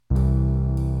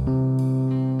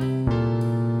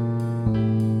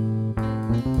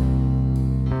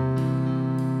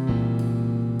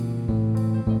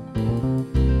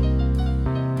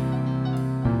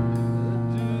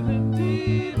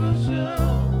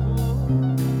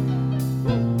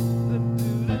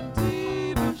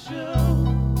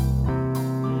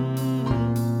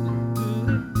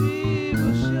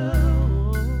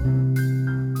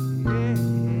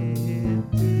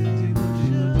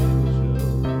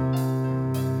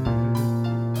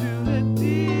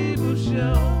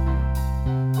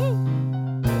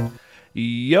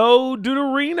Yo,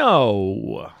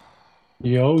 Deuterino.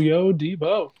 Yo,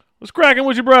 Debo. What's cracking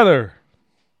with your brother?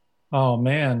 Oh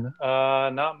man,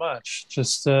 not much.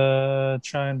 Just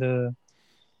trying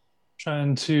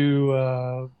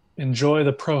to enjoy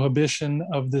the prohibition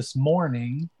of this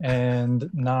morning and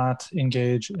not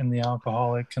engage in the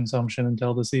alcoholic consumption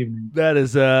until this evening. That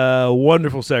is a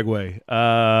wonderful segue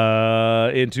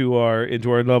into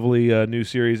our lovely new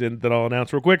series, and that I'll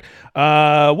announce real quick.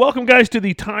 Welcome, guys, to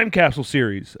the Time Capsule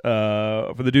series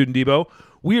for the Dude and Debo.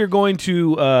 We are going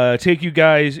to take you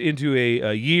guys into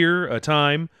a year, a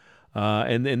time.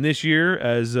 And this year,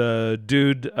 as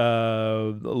Dude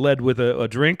led with a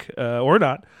drink, or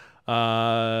not,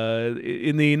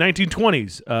 in the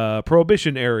 1920s,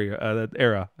 Prohibition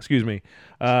era, excuse me.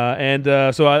 So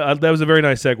that was a very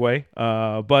nice segue.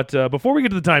 But before we get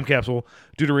to the time capsule,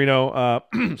 Deuterino,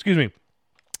 excuse me,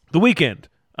 the weekend.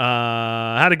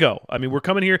 How'd it go? I mean, we're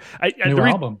coming here. New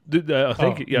album.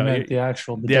 Thank you. Yeah, meant the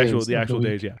actual days.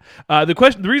 Yeah.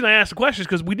 The reason I asked the question is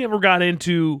because we never got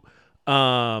into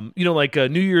New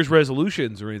Year's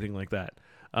resolutions or anything like that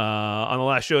on the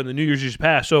last show, and the New Year's just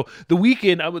passed. So the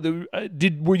weekend,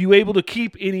 were you able to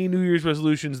keep any New Year's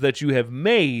resolutions that you have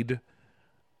made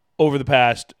over the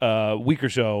past week or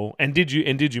so? And did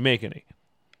you make any?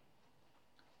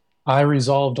 I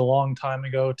resolved a long time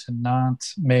ago to not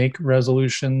make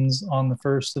resolutions on the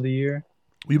first of the year.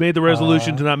 You made the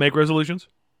resolution to not make resolutions?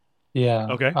 Yeah.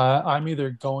 Okay. I'm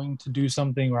either going to do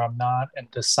something or I'm not,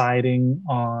 and deciding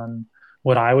on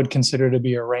what I would consider to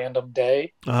be a random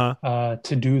day to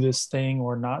do this thing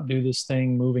or not do this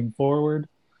thing moving forward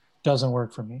doesn't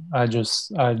work for me. I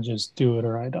just do it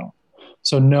or I don't.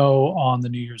 So no on the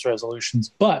New Year's resolutions.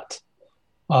 But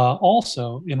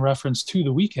also in reference to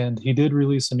the weekend, he did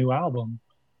release a new album,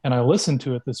 and I listened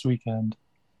to it this weekend,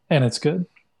 and it's good.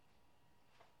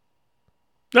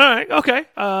 All right. Okay.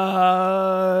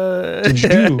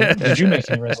 Did you make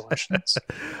any resolutions?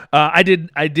 I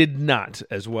did not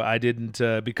as well. I didn't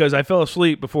because I fell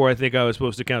asleep before I think I was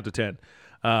supposed to count to 10,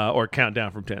 or count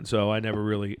down from 10. So I never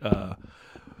really.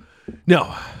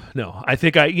 No. I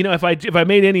think if I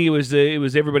made any, it was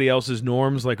everybody else's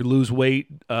norms, like lose weight,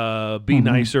 be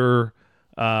nicer,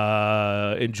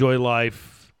 enjoy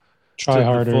life. Try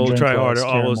harder,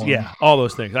 all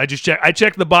those things. I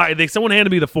checked the box. Someone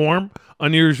handed me the form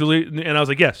on New Year's release, and I was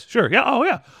like, yes, sure, yeah, oh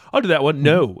yeah, I'll do that one.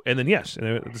 No, and then yes,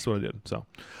 and that's what I did. So,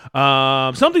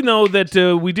 something though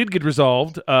that we did get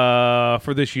resolved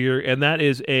for this year, and that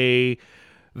is a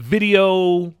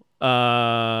video.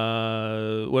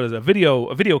 What is that? A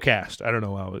video cast. I don't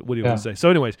know what do you want to say.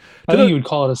 So, anyways, I think you would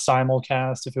call it a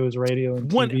simulcast if it was radio and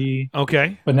TV.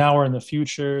 Okay, but now we're in the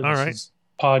future. All right.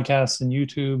 Podcasts and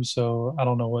YouTube, so I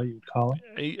don't know what you'd call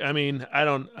it. I mean, I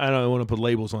don't want to put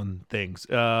labels on things.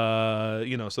 So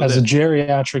as a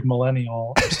geriatric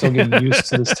millennial, I'm still getting used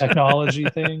to this technology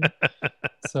thing.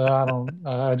 So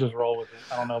I just roll with it.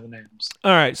 I don't know the names.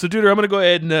 All right, so Duder, I'm going to go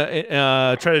ahead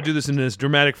and try to do this in as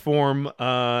dramatic form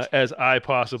as I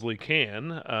possibly can.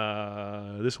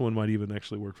 This one might even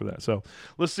actually work for that. So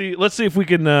let's see if we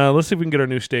can get our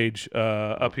new stage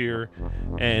up here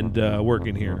and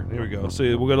working here. Here we go.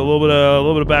 So we'll get a little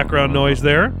bit of background noise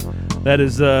there. That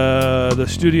is the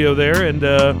studio there, and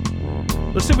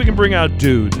let's see if we can bring out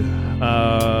Dude.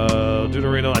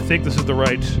 Deuterino, I think this is the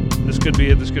right. This could be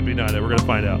it. This could be not it. We're gonna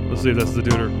find out. Let's see if that's the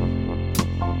Duder.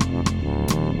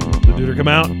 The Duder come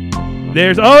out.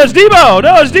 It's Debo.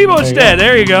 No, it's Debo instead.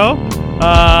 There you go.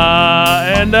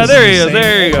 There he is.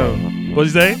 There you go.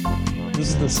 What's he saying? This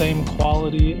is the same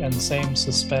quality and same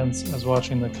suspense as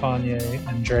watching the Kanye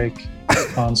and Drake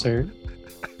concert.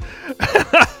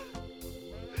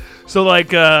 So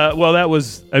that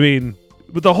was. I mean.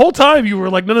 But the whole time you were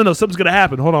like, no, something's going to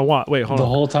happen. Hold on, what? Wait, hold on. The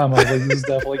whole time I was like, this is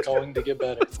definitely going to get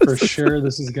better. For sure,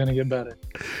 this is going to get better.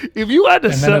 If you had to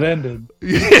then it ended.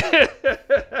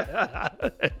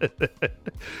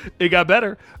 It got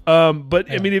better. But,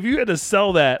 yeah. I mean, if you had to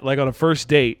sell that, like, on a first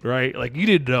date, right? Like, you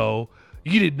didn't know,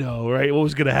 right, what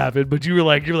was going to happen. But you're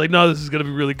like, no, this is going to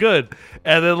be really good.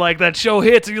 And then, like, that show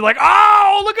hits, and you're like,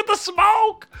 oh, look at the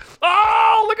smoke.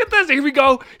 Oh, look at this. Here we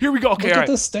go. Okay, look all right. At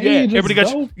the stage. Yeah, everybody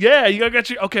got you. Yeah, you got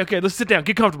you. Okay, let's sit down.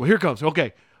 Get comfortable. Here it comes.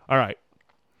 Okay. All right.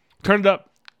 Turn it up.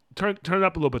 Turn it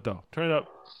up a little bit, though. Turn it up.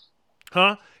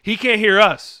 Huh? He can't hear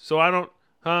us, so I don't.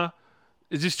 Huh?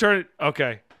 Just turn it.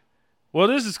 Okay. Well,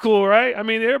 this is cool, right? I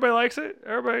mean, everybody likes it.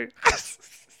 Everybody.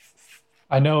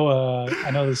 I know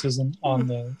this isn't on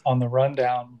the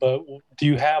rundown, but do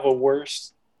you have a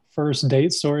worse first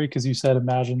date story? Because you said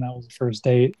imagine that was the first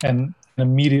date, and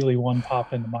immediately one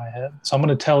popped into my head. So I'm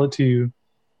going to tell it to you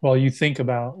Well, you think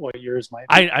about what yours might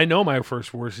I, be. I know my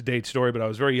first worst date story, but I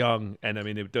was very young, and I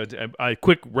mean, I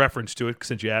quick reference to it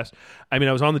since you asked. I mean,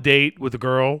 I was on the date with a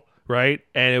girl, right,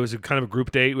 and it was a kind of a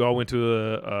group date. We all went to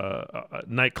a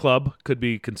nightclub, could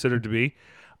be considered to be,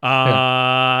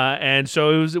 Yeah. and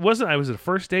so it wasn't. I was at a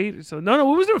first date. So no,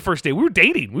 it wasn't a first date. We were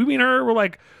dating. We, me and her were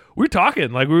like, we were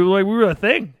talking, like we were a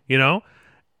thing, you know.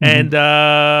 Mm-hmm.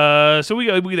 And so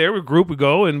we there, we group, we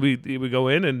go and we go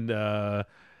in and.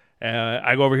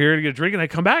 I go over here to get a drink, and I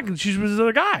come back, and she's with this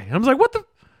other guy. And I was like, what the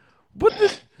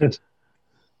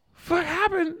fuck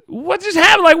happened? What just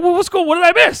happened? Like, what's going? What did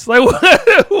I miss? Like,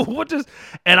 what just?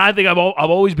 And I think I've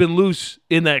always been loose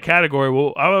in that category.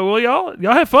 Well, y'all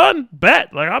have fun,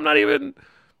 bet. Like, I'm not even.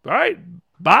 All right,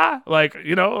 bye. Like,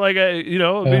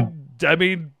 Yeah. I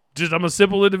mean, just I'm a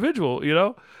simple individual,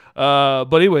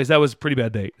 But anyways, that was a pretty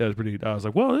bad date. I was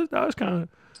like, well, that was kind of.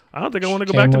 I don't think I want to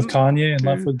go back Came to. with Kanye and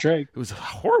left with Drake. It was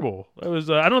horrible. It was.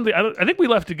 I think we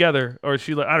left together, or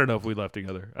she. I don't know if we left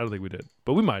together. I don't think we did,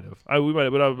 but we might have. We might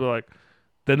have. But I was like,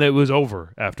 then it was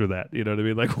over after that. You know what I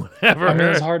mean? Like whatever. I mean,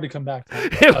 it's hard to come back to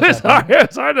that. It was hard. It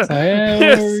was hard to. So,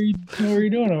 hey, what were you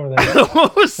doing over there?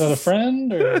 Was that a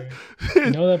friend, or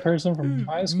you know that person from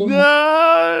high school?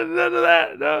 No, none of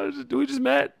that. No, we just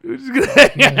met. We just.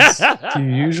 Yes. Do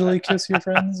you usually kiss your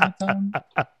friends at time?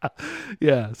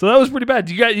 Yeah, so that was pretty bad.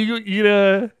 You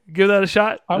gonna give that a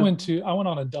shot? I went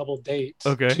on a double date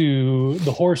Okay. to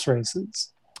the horse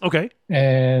races. Okay.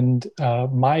 And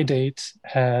my date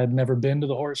had never been to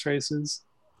the horse races.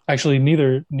 Actually,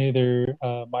 neither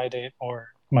my date or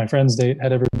my friend's date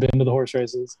had ever been to the horse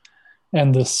races.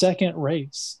 And the second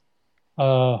race,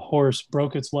 horse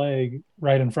broke its leg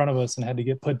right in front of us and had to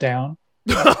get put down.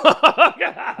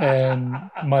 And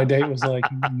my date was like,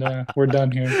 "Nah, we're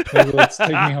done here. Let's take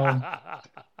me home.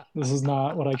 This is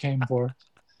not what I came for."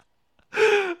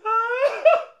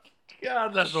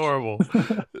 God, that's horrible.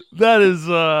 That is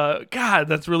God,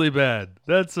 that's really bad.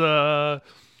 That's so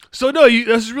no,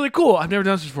 this is really cool. I've never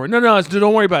done this before. No,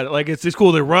 don't worry about it. Like it's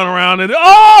cool. They run around and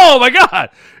oh my God,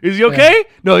 is he okay? Yeah.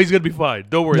 No, he's gonna be fine.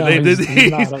 Don't worry. No, he's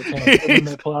not okay. And then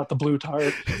they pull out the blue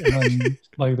tarp and then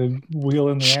like they wheel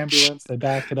in the ambulance. They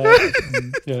back it up.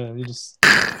 And, yeah, you just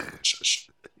like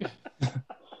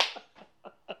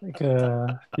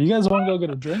you guys want to go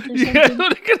get a drink or something? Yeah, I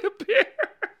want to get a beer.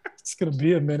 It's gonna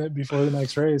be a minute before the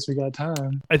next race. We got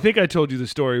time. I think I told you the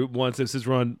story once. This is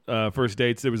run first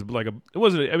dates. There was like it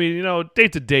wasn't. I mean,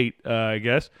 date to date, I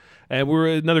guess. And we were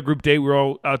another group date. We were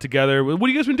all out together. What do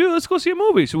you guys want to do? Let's go see a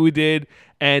movie. So we did,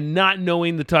 and not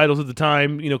knowing the titles at the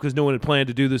time, because no one had planned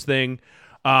to do this thing,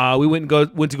 we went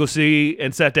to go see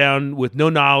and sat down with no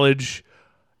knowledge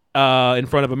in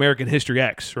front of American History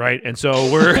X, right? And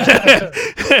so we're.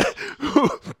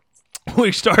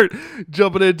 We start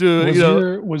jumping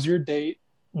into was your date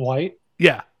white?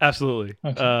 Yeah, absolutely.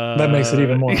 Okay. That makes it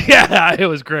even more. Yeah, it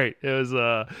was great. It was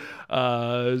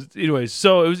anyways,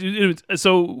 so it was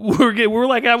so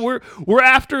we're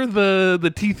after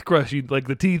the teeth crushing, like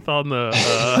the teeth on the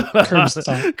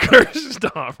curb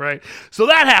stomp, right? So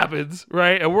that happens,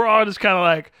 right? And we're all just kind of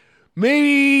like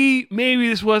maybe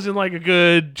this wasn't like a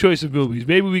good choice of movies.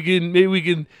 Maybe we can what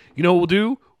we'll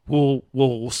do?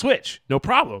 We'll switch, no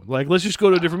problem. Like let's just go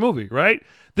to a different movie, right?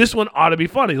 This one ought to be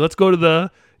funny. Let's go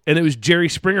to and it was Jerry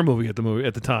Springer movie at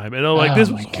the time, and I'm like, this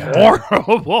was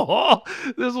horrible.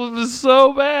 This was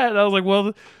so bad. And I was like,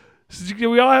 well,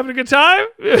 we all having a good time?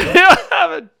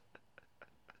 That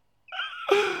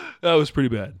was pretty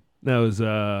bad. That was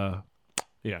yeah.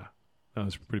 That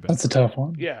was pretty bad. That's a tough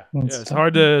one. Yeah, it's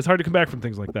hard to come back from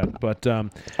things like that. But I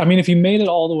mean, if you made it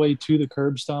all the way to the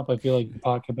curb stomp, I feel like you're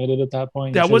pot committed at that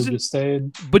point. That wasn't just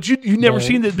stayed. But you never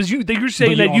seen that. But you're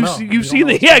saying that you've seen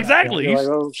the yeah exactly. Like,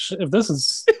 oh, if this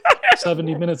is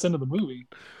 70 minutes into the movie,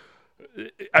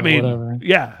 I mean, whatever.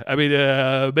 Yeah, I mean,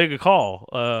 make a call,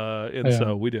 and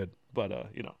so we did. But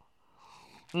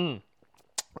all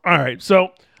right,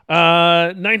 so.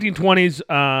 1920s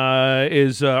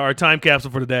is our time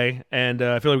capsule for today, and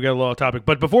I feel like we got a little off topic.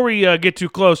 But before we get too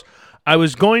close, I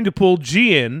was going to pull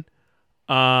G in,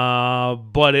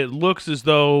 but it looks as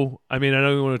though I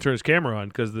know we want to turn his camera on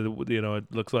because it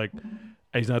looks like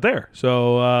he's not there.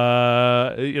 So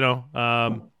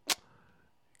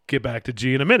get back to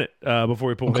G in a minute before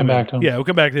we pull him in. Yeah, we'll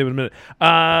come back to him in a minute.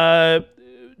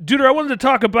 Duder, I wanted to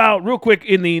talk about real quick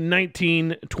in the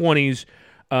 1920s.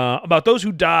 About those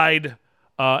who died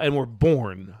and were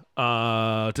born.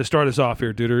 To start us off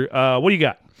here, Duder, what do you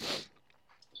got?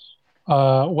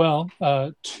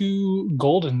 Two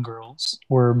Golden Girls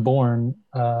were born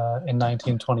in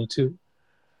 1922.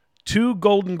 Two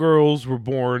Golden Girls were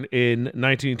born in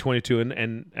 1922,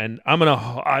 and I'm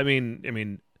gonna. I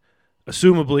mean,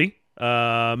 assumably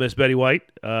Miss Betty White.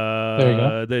 There you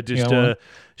go. That You just got one.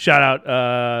 shout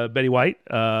out Betty White.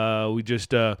 We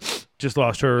just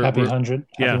lost her. Happy 100.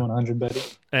 Happy Yeah, 100, Betty.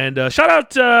 and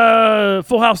shout out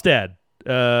Full House Dad.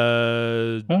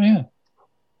 Oh, yeah.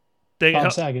 Thank,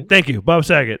 Bob Saget. thank you, Bob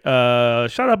Saget.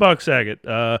 Shout out Bob Saget.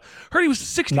 Heard he was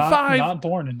 65. Not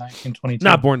born in 1922.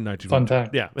 Not born in 1922. Fun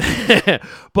fact. Yeah,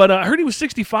 but I heard he was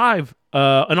 65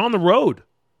 and on the road,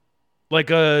 like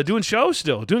doing shows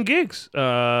still, doing gigs.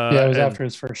 Yeah, it was after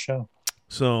his first show.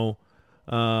 So,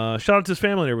 shout out to his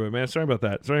family and everybody, man. Sorry about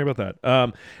that.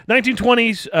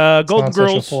 1920s Golden Not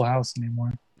Girls. such a Full House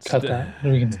anymore. Cut that.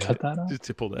 We can cut that out. Just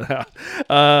to pull that out.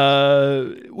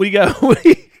 What do you got?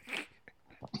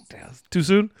 Too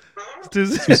soon? Too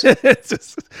soon.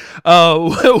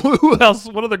 Who else?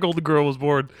 What other Golden Girl was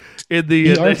born in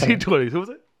the 1920s? Who was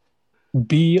it?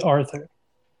 B. Arthur.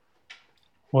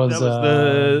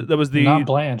 That was the not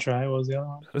Blanche, right? What was the other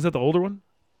one? Was that the older one?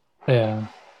 Yeah.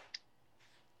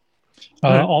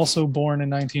 Right. Also born in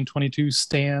 1922,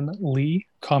 Stan Lee,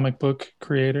 comic book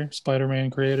creator,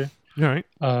 Spider-Man creator. All right.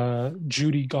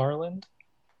 Judy Garland,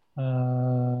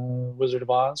 Wizard of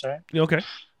Oz, right? Okay.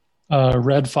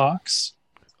 Red Fox.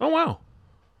 Oh, wow.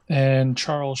 And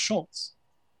Charles Schultz.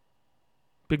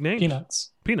 Big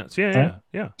names. Peanuts. Yeah, right?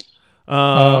 yeah.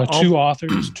 Two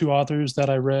authors that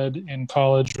I read in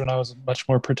college when I was much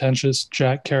more pretentious,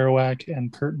 Jack Kerouac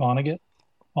and Kurt Vonnegut,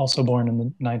 also born in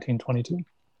 1922.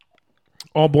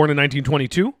 All born in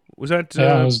 1922? Was that?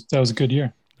 Yeah, that was a good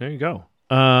year. There you go.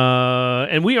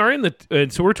 And we are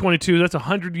so we're 22. That's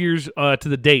 100 years to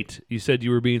the date. You said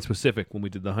you were being specific when we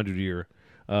did the 100-year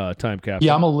time capsule.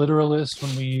 Yeah, I'm a literalist.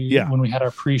 When we had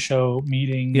our pre-show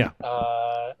meeting,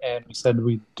 and we said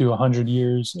we'd do 100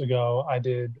 years ago, I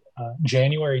did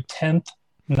January 10th,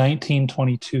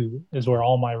 1922 is where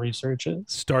all my research is.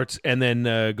 Starts and then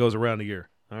goes around a year.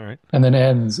 All right. And then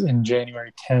ends in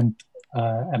January 10th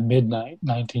at midnight,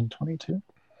 1922.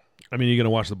 I mean, you going to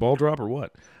watch the ball drop or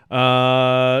what?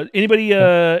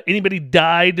 Anybody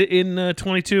died in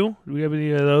 22? Do we have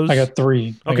any of those? I got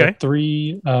three. Okay. I got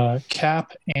three.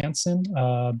 Cap Anson,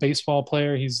 baseball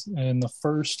player. He's in the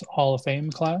first Hall of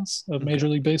Fame class of Major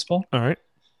League Baseball. All right.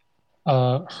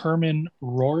 Herman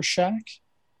Rorschach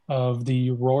of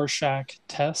the Rorschach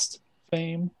test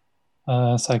fame,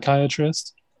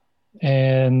 psychiatrist,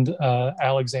 and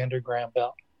Alexander Graham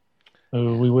Bell.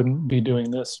 We wouldn't be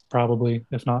doing this probably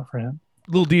if not for him.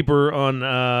 A little deeper on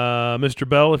Mr.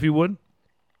 Bell, if you would.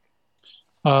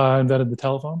 Invented the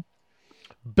telephone.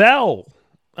 Bell.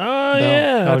 Oh,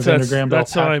 yeah. Alexander Graham Bell.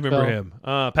 That's how I remember him.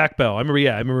 Pac Bell. I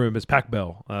remember him as Pac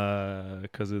Bell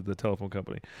because of the telephone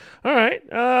company. All right.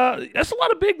 That's a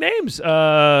lot of big names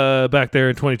back there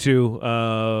in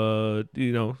 22,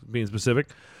 being specific.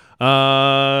 So,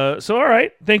 all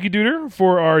right. Thank you, Duder,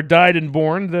 for our died and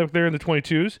born there in the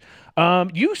 22s.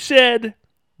 You said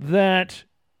that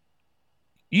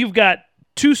you've got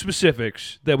two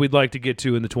specifics that we'd like to get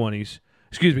to in the 20s.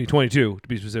 Excuse me, 22 to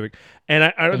be specific.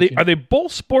 And are they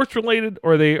both sports related,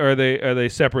 or are they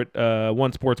separate?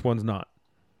 One sports, one's not.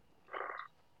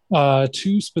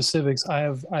 Two specifics. I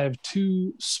have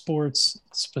two sports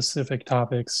specific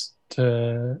topics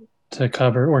to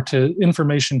cover or to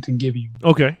information to give you.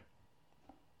 Okay.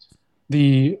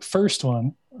 The first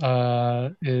one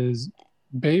is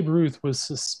Babe Ruth was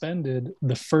suspended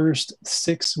the first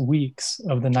 6 weeks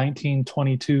of the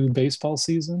 1922 baseball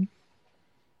season.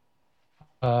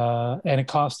 And it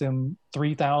cost him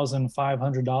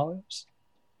 $3,500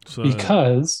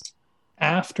 because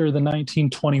after the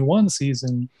 1921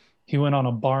 season, he went on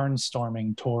a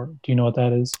barnstorming tour. Do you know what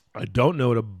that is? I don't know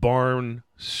what a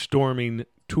barnstorming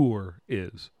tour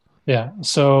is. Yeah,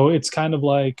 so it's kind of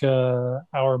like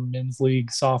our men's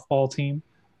league softball team.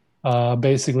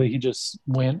 Basically, he just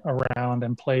went around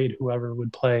and played whoever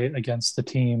would play against the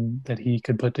team that he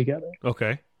could put together.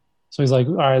 Okay. So he's like,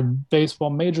 all right,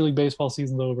 Major League Baseball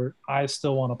season's over. I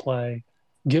still want to play.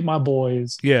 Get my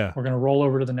boys. Yeah. We're going to roll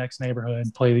over to the next neighborhood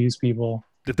and play these people.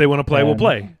 If they want to play, we'll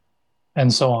play.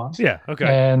 And so on. Yeah, okay.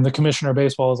 And the commissioner of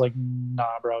baseball is like,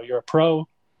 nah, bro, you're a pro.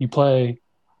 You play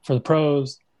for the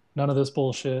pros. None of this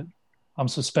bullshit. I'm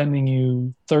suspending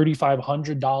you $3,500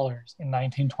 in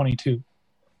 1922.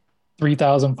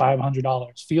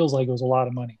 $3,500. Feels like it was a lot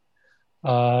of money.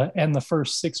 And the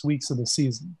first 6 weeks of the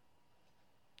season.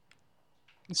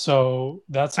 So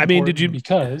that's important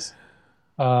because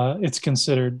it's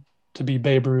considered to be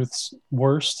Babe Ruth's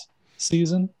worst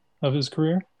season of his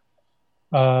career.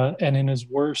 And in his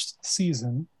worst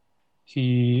season,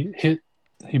 his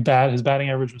batting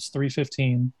average was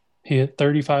 .315. He hit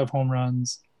 35 home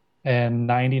runs and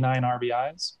 99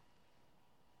 RBIs.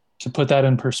 To put that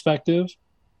in perspective,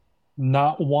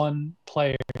 not one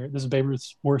player. This is Babe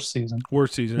Ruth's worst season.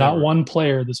 Worst season Not ever. one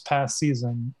player this past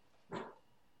season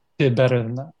did better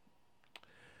than that.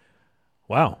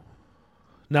 Wow.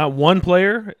 Not one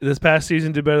player this past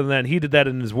season did better than that. And he did that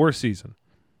in his worst season.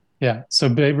 Yeah. So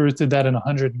Babe Ruth did that in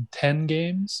 110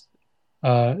 games.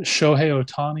 Shohei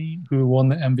Ohtani, who won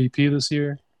the MVP this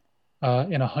year,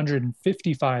 in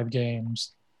 155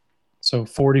 games, so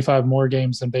 45 more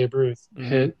games than Babe Ruth,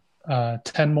 hit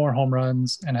 10 more home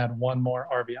runs and had one more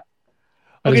RBI.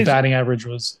 But his batting average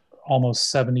was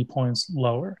almost 70 points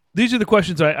lower. These are the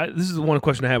questions. This is the one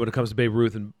question I have when it comes to Babe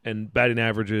Ruth and batting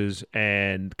averages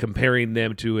and comparing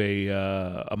them to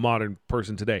a modern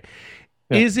person today.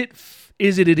 Yeah. Is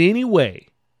it in any way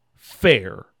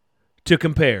fair to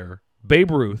compare Babe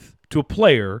Ruth to a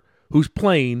player who's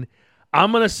playing,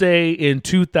 I'm going to say in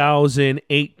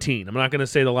 2018. I'm not going to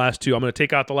say the last two. I'm going to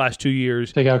take out the last 2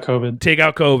 years. Take out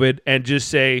COVID and just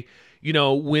say,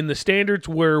 when the standards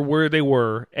were where they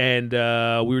were and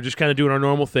we were just kind of doing our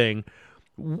normal thing,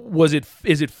 is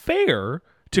it fair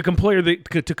to compare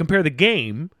the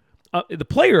game, the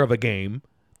player of a game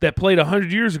that played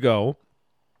 100 years ago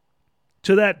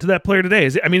to that player today?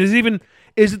 Is it even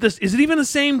the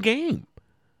same game?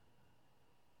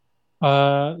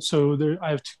 So I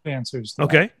have two answers to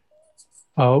okay.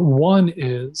 that. One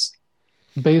is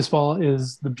baseball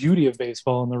is the beauty of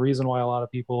baseball, and the reason why a lot of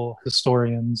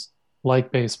historians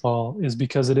like baseball is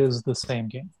because it is the same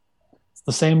game. It's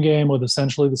the same game with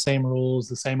essentially the same rules,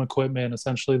 the same equipment,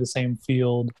 essentially the same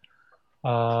field.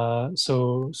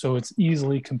 So it's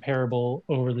easily comparable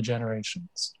over the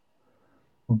generations.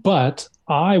 But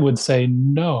I would say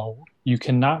no, you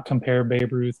cannot compare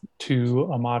Babe Ruth to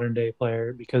a modern day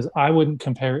player, because I wouldn't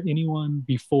compare anyone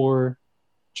before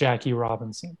Jackie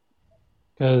Robinson.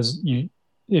 Because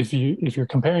if you're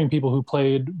comparing people who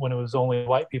played when it was only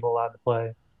white people allowed to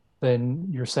play, then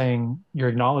you're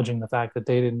acknowledging the fact that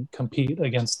they didn't compete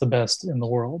against the best in the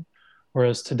world.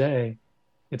 Whereas today,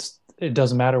 it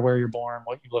doesn't matter where you're born,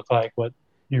 what you look like, what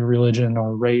your religion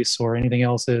or race or anything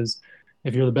else is.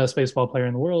 If you're the best baseball player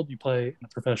in the world, you play in the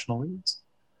professional leagues.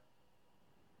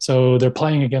 So they're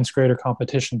playing against greater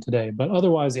competition today. But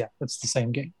otherwise, yeah, it's the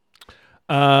same game.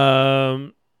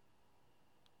 Like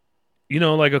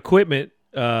equipment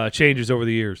changes over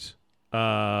the years.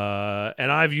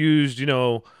 And I've used,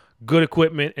 good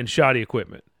equipment and shoddy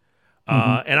equipment.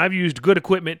 And I've used good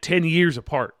equipment 10 years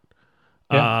apart.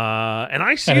 Yeah. And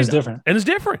I see it's different. And it's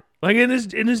different. It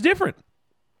is different.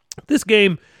 This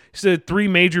game said 3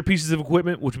 major pieces of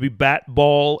equipment, which would be bat,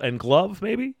 ball, and glove,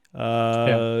 maybe.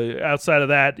 Outside of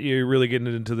that, you're really getting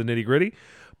into the nitty-gritty.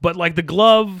 But like the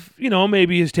glove,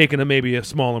 maybe has taken a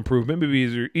small improvement. Maybe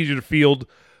easier to field.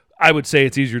 I would say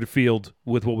it's easier to field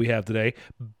with what we have today.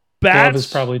 Bats glove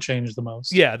has probably changed the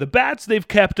most. Yeah, the bats, they've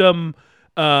kept them.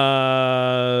 They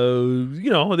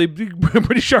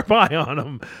pretty sharp eye on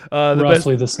them.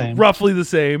 Roughly the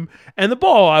same. And the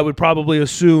ball, I would probably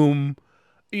assume.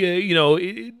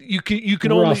 You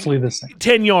can only roughly the same.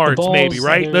 10 yards, balls, maybe,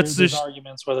 right? There's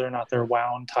arguments whether or not they're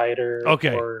wound tighter,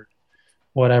 or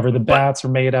whatever. The bats are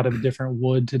made out of a different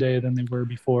wood today than they were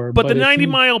before. But the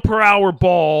 90-mile-per-hour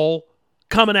ball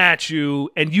coming at you,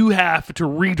 and you have to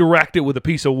redirect it with a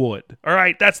piece of wood. All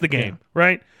right, that's the game,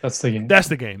 right? That's the game. That's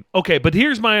the game. Okay, but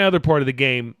here's my other part of the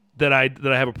game that I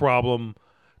have a problem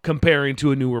comparing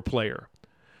to a newer player.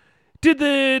 Did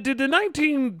the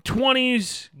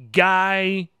 1920s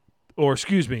guy, or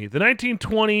excuse me, the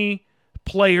 1920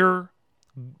 player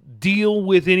deal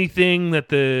with anything that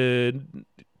the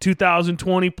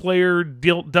 2020 player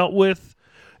dealt with?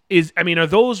 Are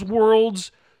those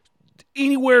worlds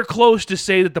anywhere close to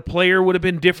say that the player would have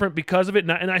been different because of it?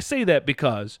 And I say that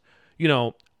because,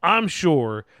 I'm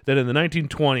sure that in the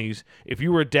 1920s, if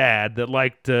you were a dad that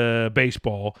liked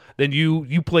baseball, then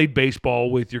you played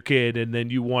baseball with your kid, and then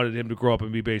you wanted him to grow up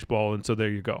and be baseball, and so there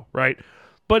you go, right?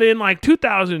 But in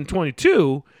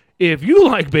 2022, if you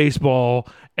like baseball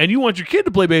and you want your kid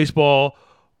to play baseball,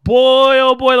 boy,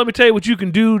 oh boy, let me tell you what you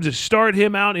can do to start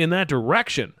him out in that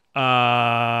direction.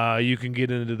 You can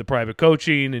get into the private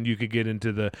coaching, and you can get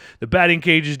into the batting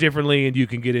cages differently, and you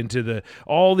can get into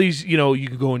all these, you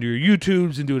can go into your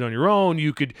YouTubes and do it on your own.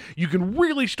 You can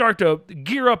really start to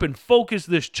gear up and focus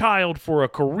this child for a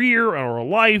career or a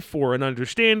life or an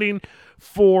understanding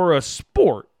for a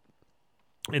sport.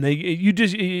 And you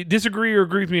disagree or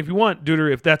agree with me if you want,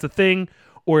 Duder, if that's a thing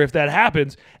or if that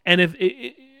happens. And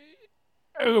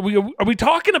are we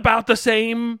talking about the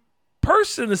same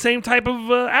person, the same type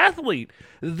of athlete?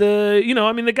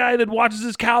 The guy that watches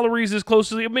his calories as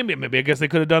closely. Maybe I guess they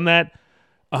could have done that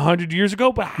 100 years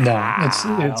ago, but no,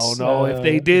 I don't know if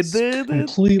they did.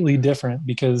 Completely different,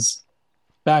 because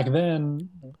back then,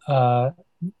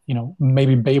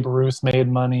 maybe Babe Ruth made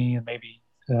money, and maybe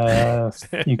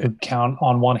you could count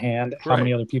on one hand how Right.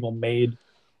 many other people made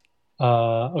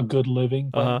a good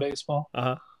living playing Uh-huh. baseball.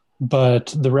 Uh-huh.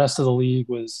 But the rest of the league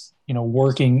was,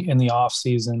 working in the off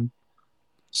season,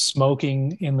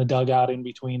 smoking in the dugout in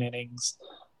between innings.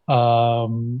 There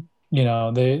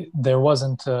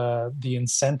wasn't the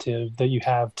incentive that you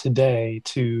have today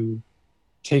to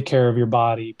take care of your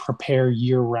body, prepare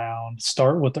year round,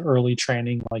 start with the early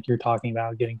training, like you're talking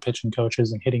about, getting pitching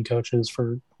coaches and hitting coaches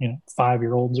for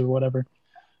 5-year-olds or whatever.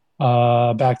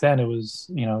 Back then, it was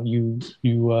you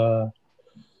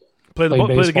played Play the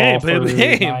baseball game, play for the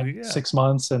game. nine Yeah. 6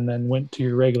 months and then went to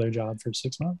your regular job for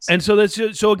 6 months. And so that's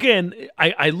just, so again,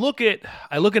 I look at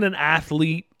an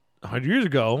athlete 100 years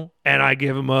ago and I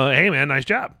give him a, hey man, nice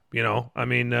job. I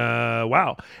mean,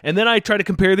 wow. And then I try to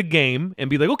compare the game and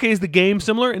be like, okay, is the game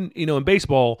similar? And in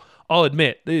baseball, I'll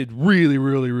admit it's really,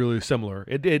 really, really similar.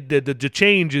 The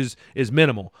change is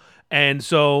minimal. And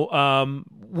so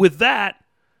with that,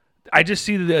 I just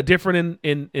see the different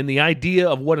in the idea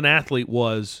of what an athlete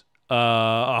was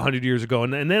 100 years ago,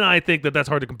 and then I think that's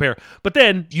hard to compare. But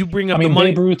then you bring I up the mean,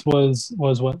 money. Babe Ruth was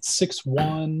what,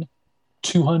 6'1",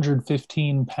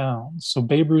 215 pounds. So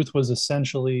Babe Ruth was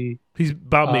essentially He's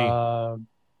about me, uh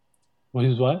he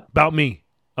was what? about me,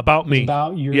 about He was me.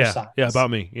 about your Yeah, yeah, size.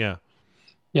 about me. Yeah,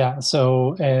 Yeah,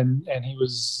 so and he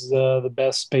was the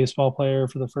best baseball player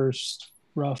for the first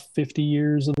rough 50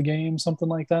 years of the game, something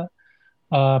like that.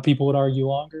 People would argue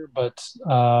longer, but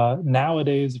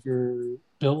nowadays, if you're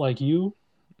built like you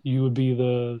would be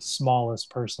the smallest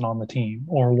person on the team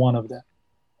or one of them.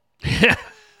 yeah,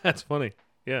 that's funny.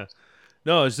 Yeah,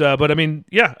 no, it's but I mean,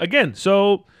 yeah, again,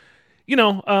 so you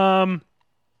know,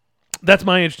 that's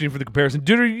my interesting for the comparison.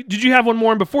 Did you have one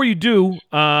more? And before you do,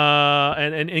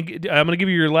 and I'm going to give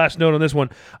you your last note on this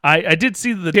one. I did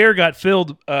see that the chair got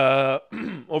filled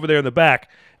over there in the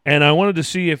back, and I wanted to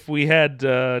see if we had.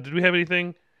 Did we have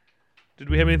anything? Did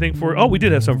we have anything for? Oh, we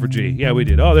did have some for G. Yeah, we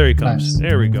did. Oh, there he comes. Nice.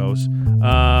 There he goes.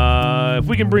 If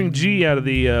we can bring G out of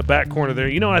the back corner there,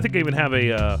 I think I even have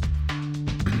a.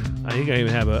 I think I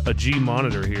even have a G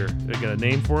monitor here. I got a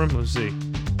name for him. Let's see.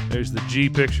 There's the G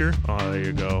picture. Oh, there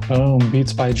you go. Boom,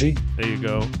 beats by G. There you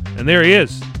go. And there he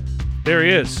is. There he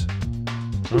is.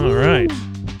 All right.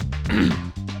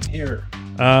 Here.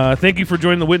 Thank you for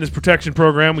joining the Witness Protection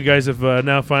Program. We guys have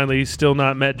now finally still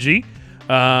not met G.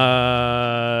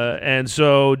 And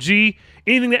so, G,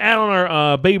 anything to add on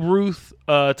our Babe Ruth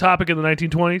topic in the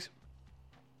 1920s?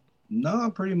 No, I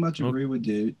pretty much agree with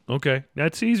dude. Okay.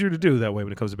 That's easier to do that way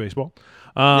when it comes to baseball.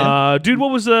 Yeah. Dude,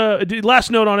 what was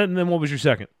last note on it, and then what was your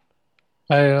second?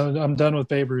 I'm done with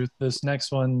Babe Ruth. This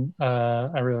next one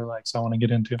I really like, so I want to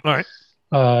get into. All right.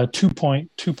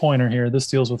 Two-pointer here. This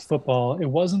deals with football. It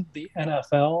wasn't the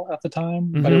NFL at the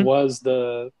time, but it was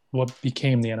what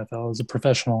became the NFL. It was a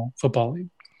professional football league.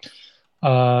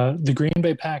 The Green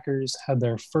Bay Packers had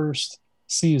their first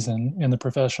season in the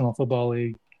professional football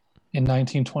league in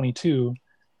 1922,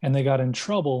 and they got in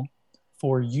trouble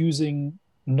for using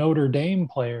Notre Dame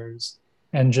players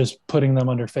and just putting them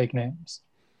under fake names.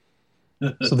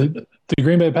 So the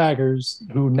Green Bay Packers,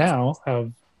 who now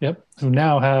have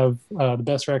the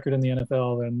best record in the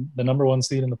NFL and the number one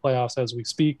seed in the playoffs as we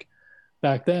speak,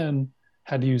 back then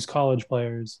had to use college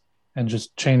players and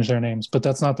just change their names. But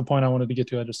that's not the point I wanted to get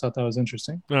to. I just thought that was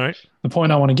interesting. All right. The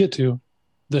point I want to get to,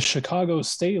 the Chicago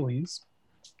Staleys,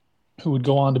 who would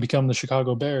go on to become the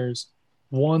Chicago Bears,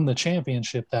 won the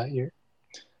championship that year.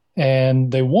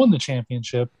 And they won the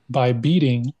championship by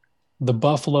beating the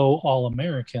Buffalo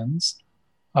All-Americans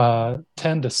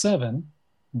 10-7.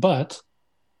 But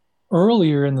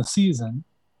earlier in the season,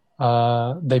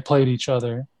 they played each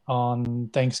other on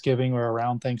Thanksgiving or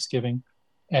around Thanksgiving,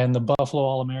 and the Buffalo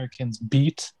All-Americans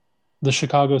beat the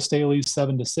Chicago Staleys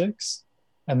 7-6.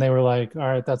 And they were like, all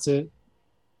right, that's it.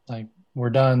 Like, we're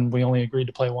done. We only agreed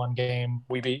to play one game.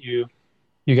 We beat you.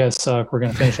 You guys suck. We're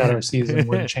going to finish out our season.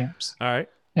 We're the champs. All right.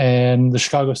 And the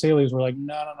Chicago Staleys were like,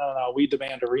 no. We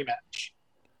demand a rematch.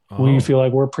 Oh. We feel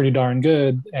like we're pretty darn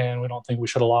good, and we don't think we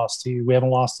should have lost to you. We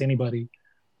haven't lost to anybody.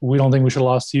 We don't think we should have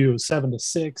lost to you. It was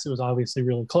 7-6. It was obviously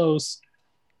really close.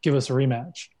 Give us a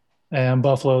rematch. And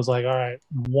Buffalo's like, all right,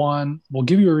 we'll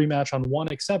give you a rematch on one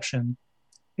exception.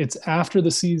 It's after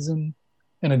the season,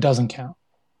 and it doesn't count.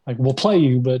 Like, we'll play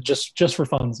you, but just for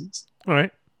funsies. All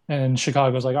right. And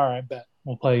Chicago's like, all right, bet.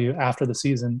 We'll play you after the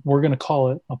season. We're going to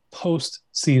call it a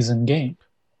post-season game,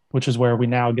 which is where we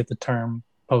now get the term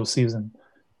postseason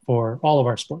for all of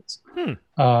our sports. We're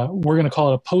going to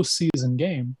call it a postseason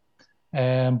game.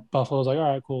 And Buffalo's like,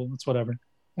 all right, cool. That's whatever.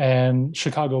 And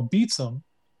Chicago beats them.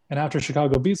 And after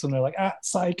Chicago beats them, they're like,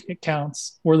 psych, it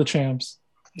counts. We're the champs.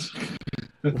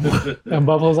 And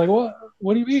Buffalo's like, what?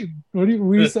 What do you mean?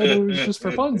 We said it was just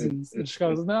for funsies. And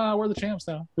Chicago's like, nah, we're the champs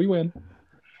now. We win.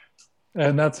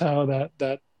 And that's how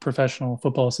that professional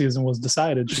football season was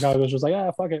decided. Chicago's just like,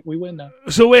 fuck it, we win now.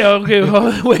 So wait,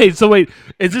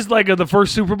 is this like the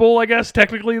first Super Bowl, I guess,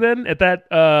 technically then, at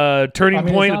that turning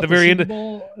point at the very end?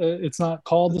 It's not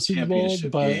called the Super Bowl,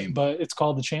 but it's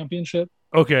called the championship.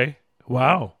 Okay.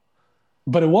 Wow.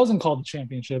 But it wasn't called the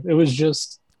championship. It was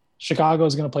just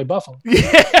Chicago's going to play Buffalo.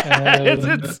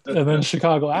 Yeah. And then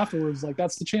Chicago afterwards, like,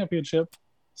 that's the championship.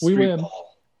 We win.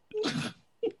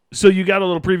 So you got a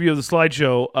little preview of the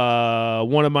slideshow.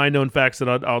 One of my known facts that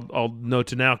I'll note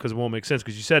to now because it won't make sense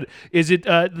because you said, is it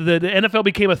the NFL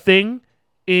became a thing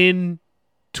in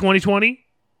 2020?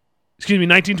 Excuse me,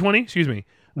 1920? Excuse me.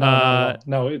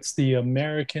 No, it's the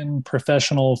American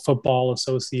Professional Football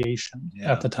Association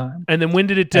at the time. And then when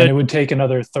did it? And it would take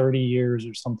another 30 years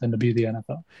or something to be the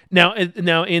NFL. Now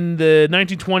in the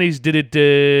 1920s, did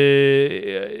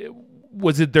it?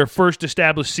 Was it their first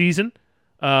established season?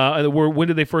 When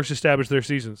did they first establish their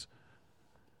seasons?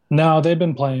 No, they've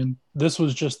been playing. This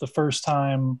was just the first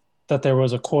time that there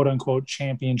was a quote-unquote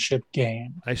championship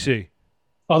game. I see.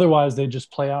 Otherwise, they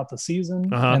just play out the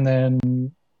season and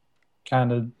then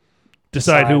kind of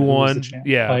decide who won.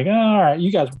 Yeah. Like, all right,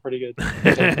 you guys were pretty good.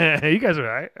 You guys are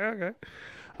right. Okay.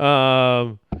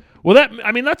 Well,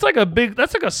 that's like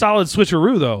a solid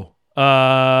switcheroo, though. So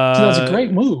that's a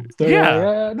great move.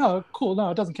 They're like, no, cool.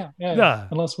 No, it doesn't count. Yeah.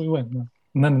 Unless we win. No.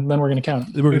 And then we're going to count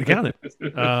it. We're going to count it.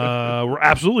 We're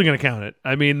absolutely going to count it.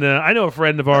 I mean, I know a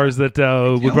friend of ours that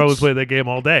would probably play that game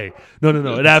all day.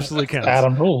 No. It absolutely counts.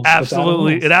 Adam rules.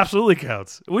 Absolutely. It absolutely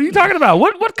counts. What are you talking about?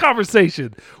 What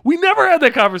conversation? We never had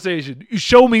that conversation.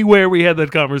 Show me where we had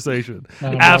that conversation.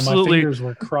 Absolutely. My fingers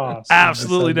were crossed.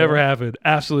 Absolutely never happened.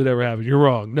 Absolutely never happened. You're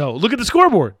wrong. No. Look at the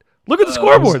scoreboard. Look at the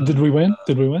scoreboard. Did we win?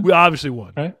 We obviously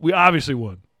won. Right? We obviously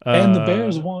won. And the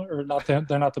Bears won, or not?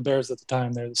 They're not the Bears at the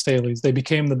time. They're the Staleys. They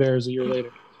became the Bears a year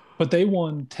later, but they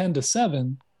won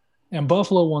 10-7, and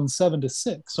Buffalo won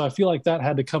 7-6. So I feel like that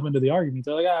had to come into the argument.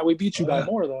 They're like, we beat you by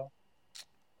more though.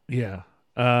 Yeah.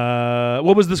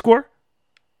 What was the score?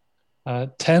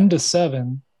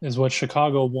 10-7 is what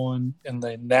Chicago won in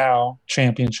the now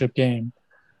championship game,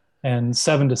 and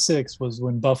 7-6 was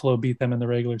when Buffalo beat them in the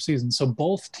regular season. So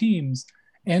both teams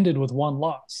ended with one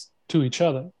loss to each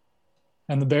other.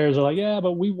 And the Bears are like,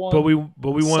 but we won. But we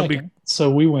won. So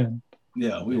we win.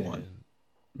 Yeah, we won.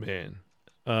 Man.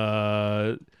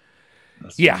 That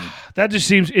just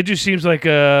seems like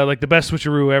the best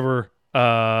switcheroo ever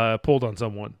pulled on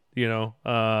someone, you know?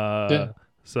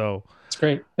 So it's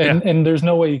great. And there's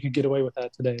no way you could get away with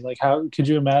that today. Like, how could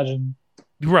you imagine?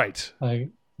 Right. Like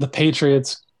the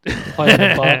Patriots playing the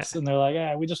Bucs, and they're like,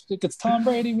 it's Tom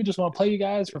Brady. We just want to play you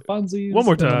guys for funsies. One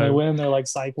more time. And when they win, they're like,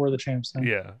 psych, we're the champs now.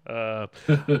 Yeah.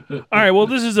 All right. Well,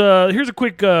 this is here's a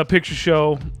quick picture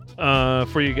show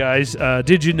for you guys.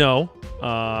 Did you know?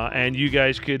 And you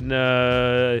guys can.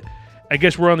 I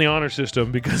guess we're on the honor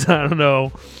system because I don't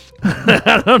know.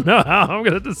 I don't know how I'm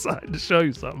going to decide to show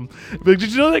you something. But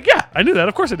did you know that? Yeah, I knew that.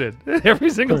 Of course I did.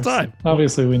 Every single time.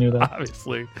 Obviously, we knew that.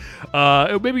 Obviously.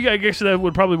 Maybe I guess that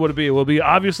would probably what it be. It will be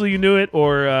obviously you knew it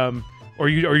or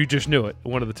you just knew it.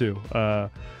 One of the two. Well,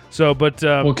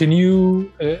 can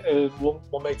you?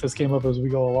 We'll make this game up as we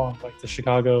go along, like the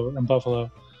Chicago and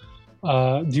Buffalo.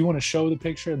 Do you want to show the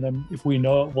picture, and then if we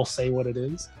know it, we'll say what it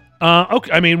is?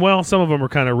 Okay. I mean, well, some of them are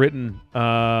kind of written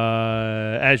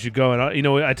as you go, and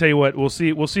I tell you what, we'll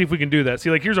see if we can do that. See,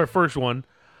 like here's our first one.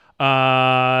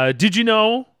 Did you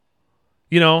know?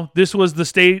 This was the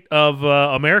state of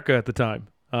America at the time,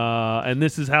 and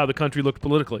this is how the country looked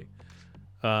politically.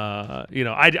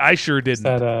 I sure didn't.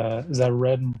 Is that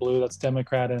red and blue? That's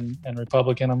Democrat and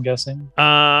Republican, I'm guessing.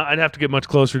 I'd have to get much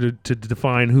closer to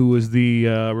define who was the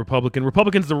Republican.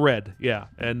 Republican's the red, yeah,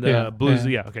 and blue's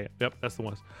okay, yep, that's the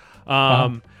ones.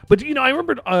 But I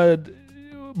remembered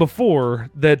before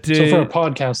that. So for our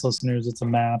podcast listeners, it's a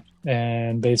map,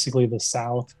 and basically the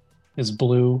South is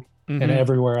blue, and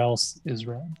everywhere else is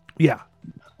red. Yeah.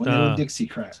 Little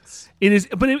Dixiecrats. It is,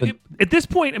 but at this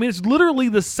point, I mean, it's literally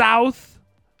the South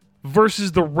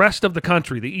versus the rest of the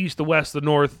country, the East, the West, the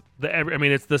North.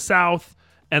 It's the South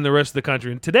and the rest of the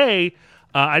country. And today,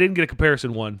 I didn't get a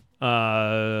comparison one,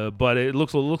 but it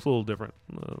looks a little different.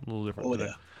 Today.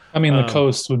 Yeah. I mean, the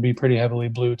coast would be pretty heavily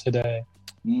blue today.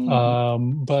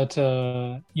 But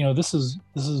this is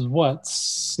what,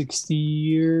 60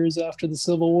 years after the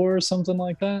Civil War or something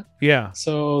like that. Yeah.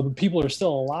 So the people are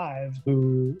still alive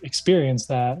who experienced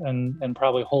that and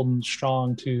probably holding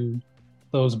strong to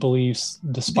those beliefs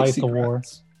despite the war.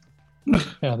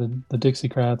 Yeah, the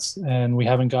Dixiecrats, and we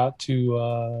haven't got to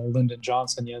Lyndon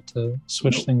Johnson yet to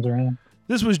switch things around.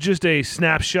 This was just a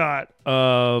snapshot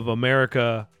of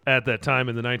America at that time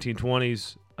in the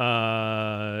 1920s.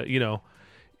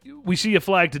 We see a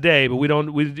flag today, but we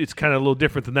don't. It's kind of a little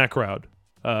different than that crowd.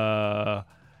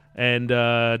 And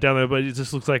down there, but it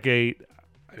just looks like a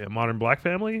modern black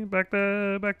family back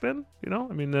then.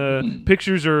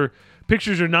 Pictures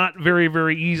are not very,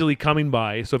 very easily coming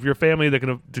by. So if you're a family that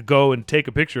can to go and take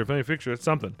a picture, that's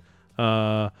something.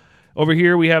 Over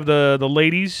here we have the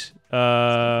ladies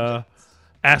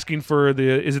asking for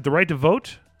is it the right to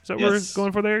vote? Is that what we're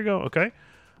going for? There you go. Okay.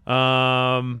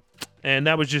 And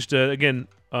that was just again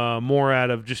more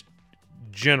out of just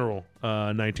general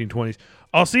 1920s.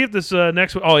 I'll see if this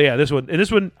next one. Oh yeah, this one. And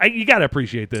this one, you gotta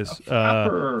appreciate this.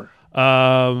 There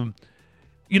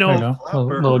you go.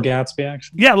 Little Gatsby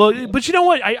action. Yeah, but you know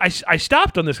what? I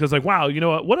stopped on this because like, wow, you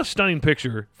know what a stunning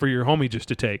picture for your homie just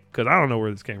to take, because I don't know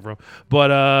where this came from.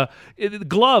 But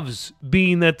gloves,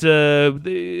 being that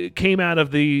came out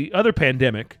of the other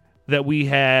pandemic that we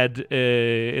had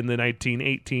in the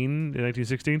 1916. Yeah,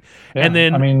 and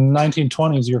then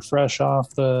 1920s, you're fresh off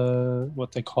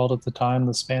what they called at the time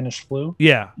the Spanish flu.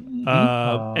 Yeah,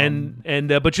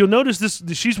 but you'll notice this.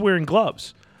 She's wearing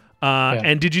gloves.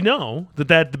 And did you know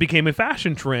that became a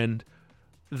fashion trend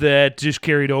that just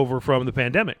carried over from the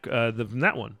pandemic, from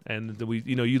that one? And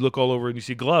you look all over and you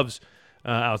see gloves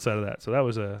outside of that. So that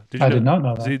was a. I did not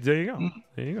know that. See, there you go.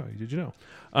 There you go. Did you know?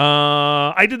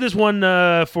 I did this one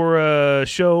for a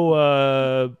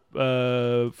show,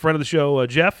 friend of the show,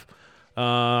 Jeff.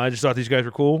 I just thought these guys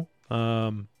were cool.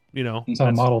 It's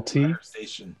on Model T.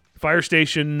 Fire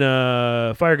station,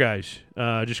 fire guys.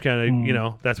 Just kind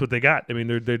of, that's what they got. I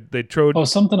mean, they trode. Oh,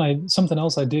 something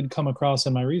else I did come across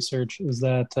in my research is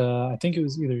that I think it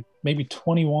was either maybe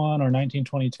 21 or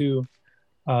 1922.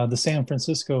 The San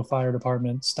Francisco Fire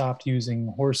Department stopped using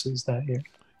horses that year.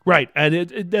 Right, and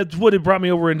that's what it brought me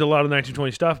over into a lot of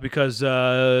 1920 stuff, because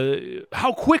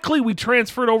how quickly we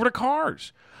transferred over to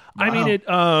cars. Wow. I mean,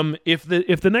 if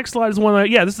the next slide is the one,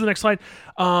 this is the next slide.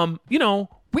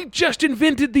 We just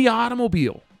invented the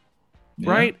automobile,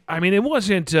 right? I mean, it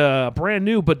wasn't brand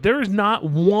new, but there is not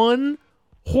one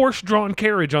horse-drawn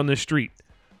carriage on this street.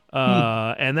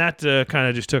 And that kind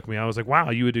of just took me. I was like, wow,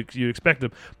 you'd expect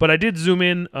them. But I did zoom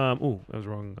in. That was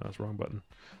wrong. That was the wrong button.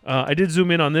 I did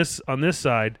zoom in on this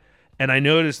side, and I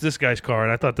noticed this guy's car,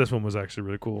 and I thought this one was actually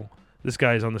really cool. This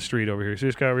guy's on the street over here. See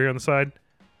this guy over here on the side?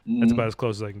 That's about as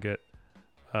close as I can get.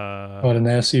 What, an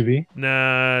SUV?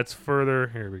 Nah, it's further.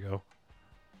 Here we go.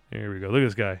 Look at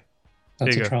this guy.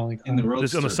 That's a trolley car. In the roadster.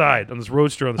 This on the side, on this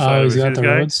roadster on the side. Oh, he's got the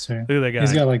roadster. Look at that guy.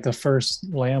 He's got like the first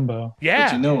Lambo. Yeah.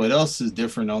 But you know what else is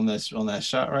different on that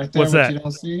shot right there? What's that? You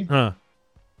don't see? Huh?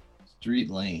 Street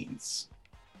lanes.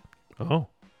 Oh.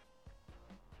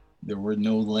 There were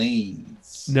no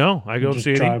lanes. No, I don't see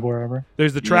any. Drive wherever.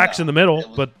 There's the tracks in the middle,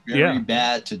 but very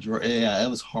bad to drive. Yeah, it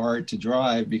was hard to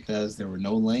drive because there were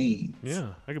no lanes. Yeah,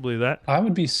 I can believe that. I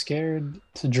would be scared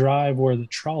to drive where the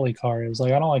trolley car is.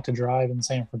 Like, I don't like to drive in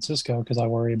San Francisco because I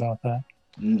worry about that.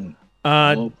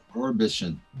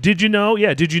 Prohibition. Did you know?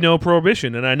 Yeah, did you know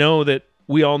Prohibition? And I know that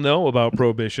we all know about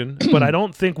Prohibition, but I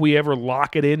don't think we ever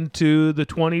lock it into the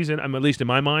 20s, and at least in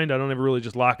my mind, I don't ever really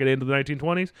just lock it into the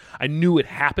 1920s. I knew it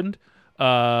happened,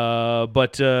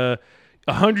 but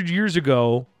 100 years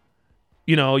ago,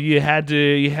 you had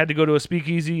to go to a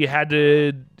speakeasy. You had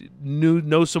to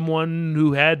know someone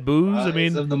who had booze.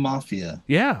 Rise of the mafia.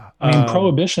 Yeah. I mean,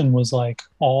 Prohibition was like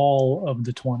all of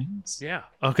the 20s. Yeah.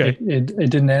 Okay. It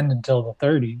didn't end until the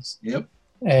 30s. Yep.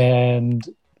 And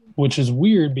which is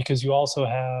weird because you also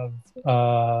have,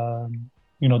 the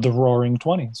Roaring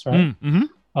 20s, right? Mm-hmm.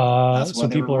 So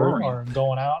people are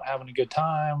going out, having a good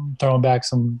time, throwing back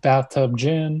some bathtub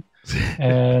gin,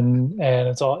 and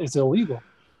it's illegal.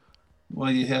 Well,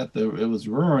 it was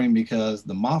roaring because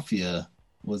the mafia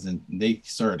they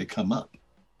started to come up.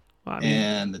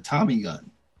 And the Tommy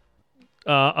gun.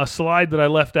 A slide that I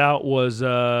left out was,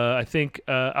 I think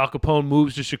Al Capone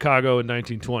moves to Chicago in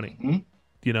 1920. Mm-hmm.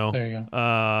 There you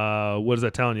go. What is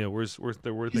that telling you? Where's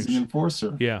there were things? He's an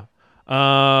enforcer. Yeah.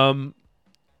 I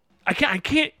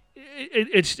can't.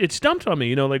 It stumped on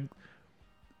me. Like,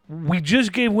 we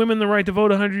just gave women the right to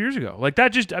vote 100 years ago. Like,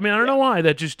 that just. I mean, I don't know why.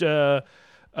 That just. And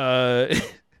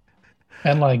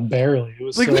like barely. It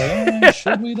was like,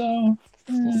 should we though?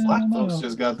 Well, black folks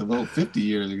just got the vote 50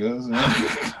 years ago. So.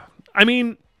 I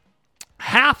mean,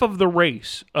 half of the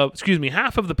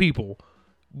people,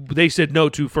 they said no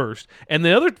to first, and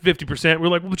the other 50% were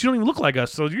like, well, but you don't even look like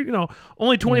us, so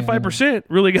only 25%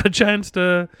 really got a chance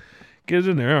to get it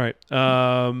in there. All right.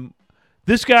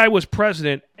 This guy was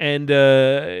president, and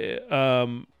the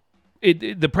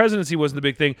presidency wasn't the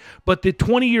big thing, but the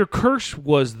 20-year curse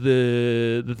was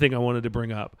the thing I wanted to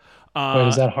bring up. Wait,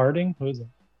 is that Harding? Who is it?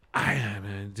 I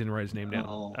didn't write his name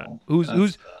down. Who's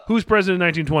president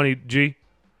in 1920? G.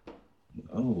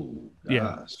 Oh gosh.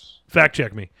 Yeah. Fact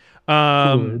check me.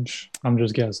 Coolidge. I'm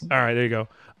just guessing. All right, there you go.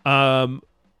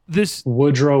 This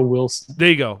Woodrow Wilson. There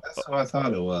you go. That's what I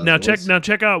thought it was. Now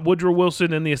check out Woodrow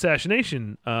Wilson and the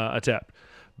assassination attempt,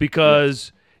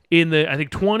 because in the I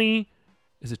think 20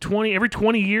 every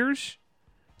 20 years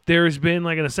there's been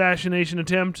like an assassination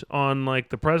attempt on like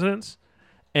the presidents.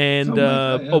 And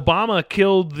Obama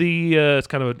killed the it's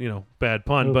kind of a bad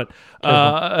pun, but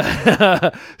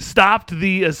stopped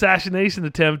the assassination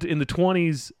attempt in the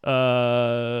 20s.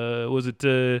 Was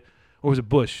it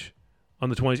Bush on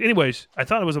the 20s? Anyways, I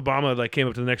thought it was Obama that came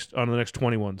up to the next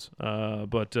 20 ones.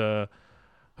 But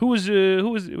who was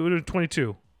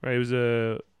 22? Right, it was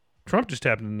Trump just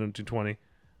happened in 1920.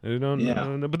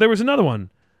 But there was another one.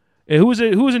 Who was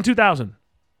in 2000?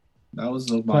 That was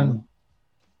Obama.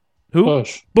 Who?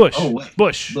 Bush. Oh, wait.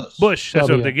 Bush. That's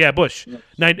what I'm thinking. Yeah, Bush. And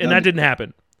that didn't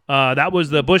happen. That was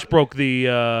the Bush broke the.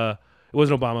 It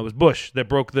wasn't Obama. It was Bush that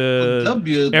broke the.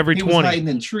 Every 20. He was hiding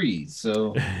in trees,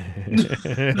 so.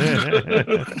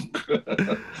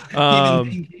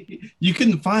 You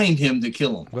couldn't find him to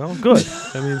kill him. Well, good.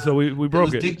 I mean, so we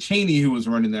broke it. Dick Cheney who was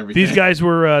running everything. These guys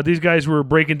were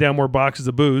breaking down more boxes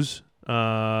of booze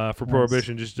for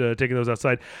Prohibition, just taking those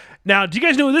outside. Now, do you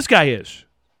guys know who this guy is?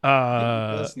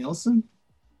 Nielsen?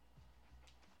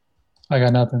 I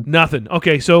got nothing. Nothing.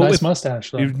 Okay, so nice mustache,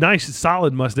 though. Nice,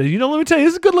 solid mustache. Let me tell you,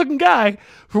 this is a good-looking guy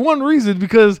for one reason,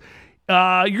 because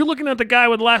you're looking at the guy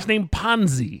with the last name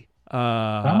Ponzi.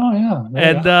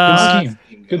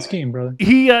 Good scheme, brother.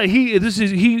 He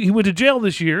went to jail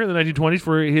this year in the 1920s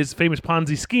for his famous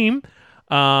Ponzi scheme.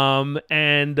 So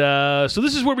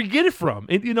this is where we get it from.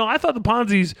 I thought the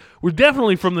Ponzi's were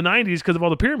definitely from the 90s because of all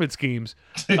the pyramid schemes.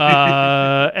 And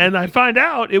I find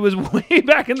out it was way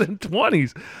back in the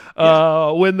 20s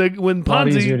when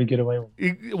Ponzi easier to get away with.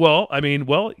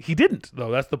 He didn't,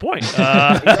 though. That's the point.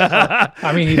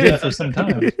 He did for some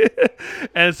time.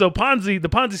 And so the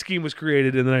Ponzi scheme was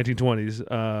created in the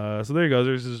 1920s. So there you go.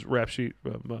 There's his rap sheet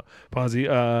from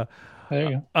Ponzi. There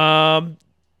you go.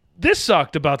 This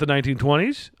sucked about the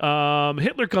 1920s.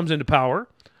 Hitler comes into power.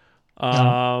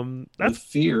 That's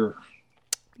fear.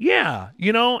 Yeah,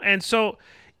 and so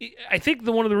I think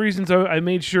one of the reasons I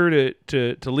made sure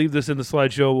to leave this in the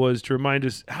slideshow was to remind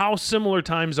us how similar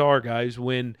times are, guys.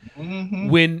 When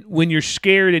you're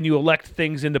scared and you elect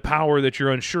things into power that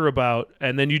you're unsure about,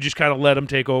 and then you just kind of let them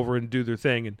take over and do their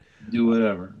thing and do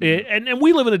whatever. And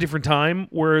we live in a different time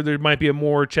where there might be a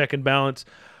more check and balance.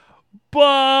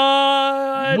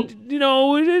 But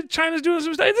China's doing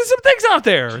some things out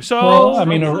there. So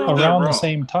around the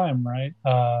same time, right?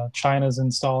 China's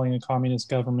installing a communist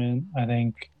government. I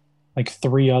think like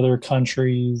 3 other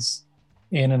countries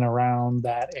in and around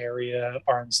that area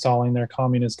are installing their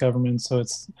communist government. So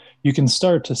you can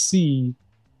start to see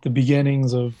the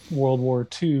beginnings of World War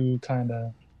II kind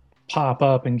of pop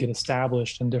up and get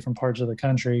established in different parts of the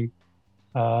country.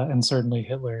 And certainly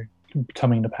Hitler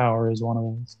coming to power is one of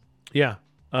those. Yeah.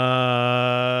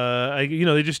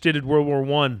 They just did World War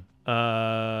One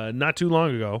not too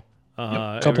long ago.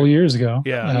 A couple years ago.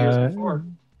 Yeah. Years before.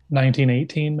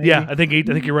 1918, maybe? Yeah, I think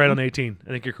you're right on 18. I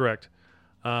think you're correct.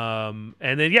 And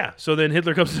then so then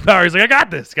Hitler comes to power. He's like, I got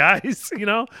this, guys.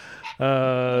 No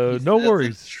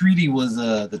worries.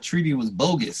 The treaty was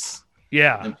bogus.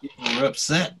 Yeah. And people were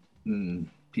upset, and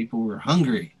people were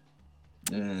hungry,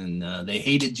 and they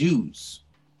hated Jews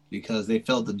because they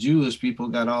felt the Jewish people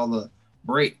got all the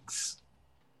breaks,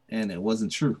 and it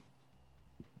wasn't true.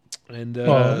 And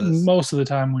most of the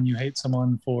time when you hate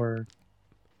someone for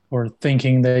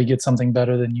thinking they get something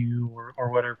better than you or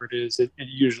whatever it is, it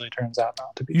usually turns out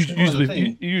not to be true.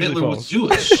 Usually Hitler was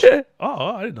Jewish.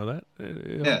 I didn't know that.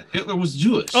 Yeah, Hitler was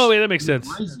Jewish. Oh, yeah, that makes sense.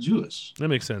 He was Jewish. That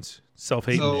makes sense.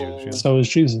 Self-hating Jews. Yeah. So is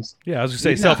Jesus. Yeah, I was going to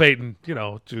say self-hating,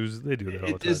 Jews, they do that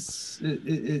all the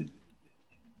time.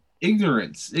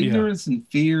 Ignorance and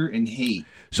fear and hate.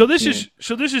 So this is.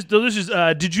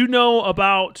 Did you know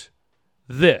about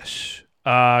this?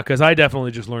 Because I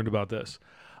definitely just learned about this.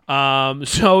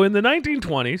 So in the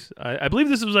 1920s, I believe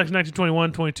this was like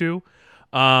 1921, 22.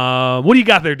 What do you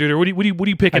got there, dude? What are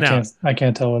you picking out? I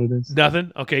can't tell what it is.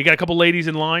 Nothing. Okay, you got a couple ladies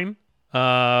in line.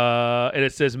 And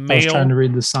it says male. I was trying to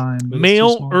read the sign. But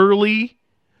male early,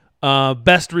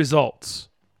 best results.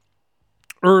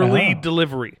 Early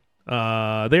delivery. They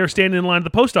are standing in line at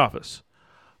the post office.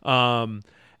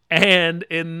 And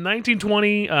in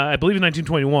 1920, I believe in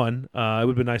 1921, it would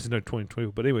have been nice in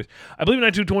 1922, but anyways, I believe in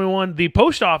 1921, the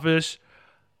post office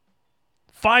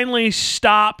finally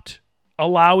stopped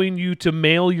allowing you to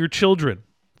mail your children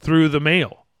through the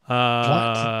mail.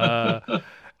 What?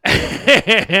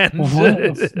 And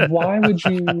why would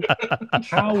you?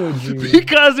 How would you?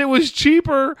 Because it was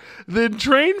cheaper than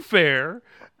train fare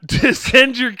to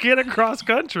send your kid across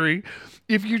country.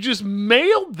 If you just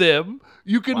mailed them,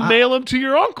 you could mail them to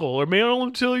your uncle or mail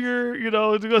them to your,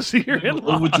 to go see your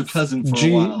in-laws. With your cousin for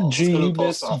a while. You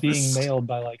missed being mailed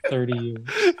by like 30 years.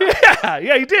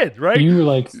 Yeah, you did, right? You were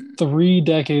like 3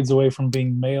 decades away from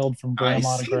being mailed from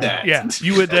grandma to grandma. Yeah,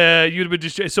 you'd have been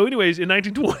just. So, anyways, in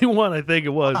 1921, I think it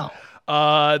was.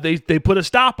 Wow. They put a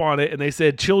stop on it and they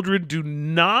said children do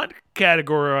not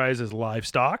categorize as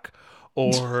livestock.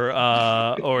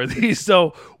 Or these,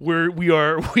 so we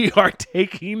are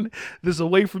taking this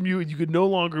away from you, and you can no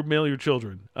longer mail your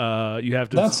children. You have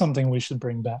to. That's something we should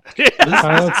bring back.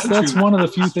 That's one of the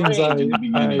few things I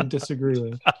disagree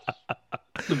with.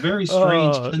 It's a very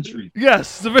strange country.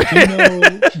 Yes. Do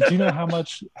you know how many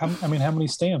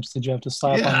stamps did you have to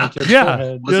slap on your kid's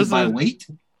forehead? Was it by weight?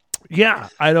 Yeah,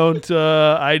 I don't.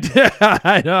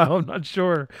 I know. I'm not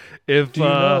sure if. Do you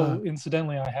know?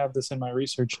 Incidentally, I have this in my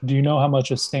research. Do you know how much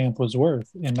a stamp was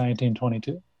worth in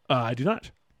 1922? I do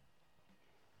not.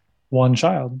 One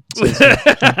child. 2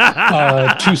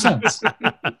 cents. The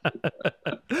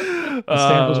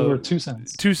stamp was worth 2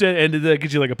 cents. 2 cents, and did that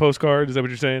get you like a postcard? Is that what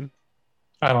you're saying?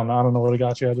 I don't know. I don't know what it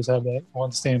got you. I just have that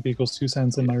 1 stamp equals 2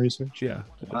 cents in my research. Yeah.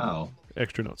 Wow.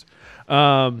 Extra notes.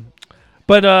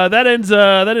 But that ends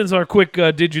our quick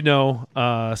did you know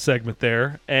segment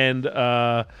there. And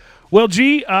well,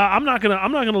 G, I'm not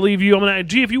gonna leave you.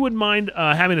 G, if you wouldn't mind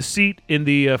having a seat in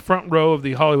the front row of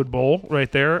the Hollywood Bowl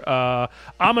right there.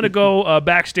 I'm gonna go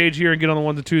backstage here and get on the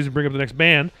 1s and 2s and bring up the next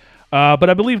band. But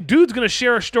I believe Dude's gonna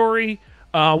share a story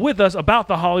with us about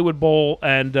the Hollywood Bowl,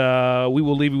 and we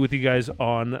will leave you with you guys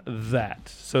on that.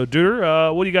 So, Dude,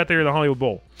 what do you got there in the Hollywood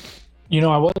Bowl?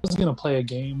 I was going to play a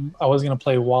game. I was going to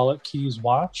play Wallet, Keys,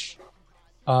 Watch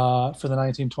for the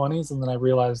 1920s, and then I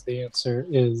realized the answer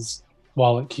is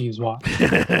Wallet, Keys, Watch.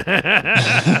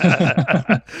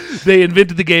 They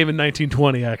invented the game in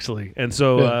 1920, actually, and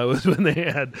so it was when they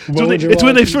had. It's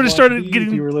when they sort of started getting.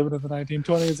 If you were living in the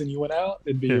 1920s and you went out,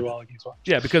 it'd be your Wallet, Keys, Watch.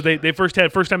 Yeah, because they first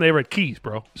time they ever had keys,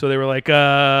 bro. So they were like,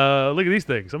 "Look at these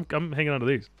things. I'm hanging on to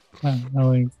these."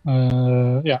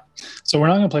 Yeah. So we're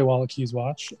not going to play Wallet, Keys,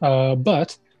 Watch,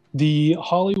 but the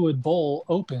Hollywood Bowl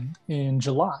opened in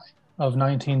July of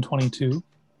 1922.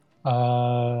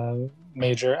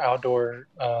 Major outdoor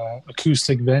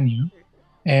acoustic venue,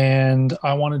 and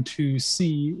I wanted to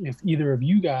see if either of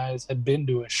you guys had been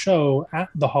to a show at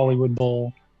the Hollywood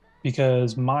Bowl,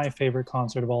 because my favorite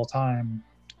concert of all time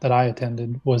that I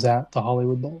attended was at the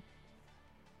Hollywood Bowl.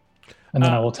 And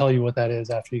then I will tell you what that is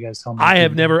after you guys tell me. I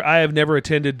have never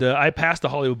attended. I pass the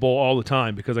Hollywood Bowl all the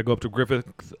time because I go up to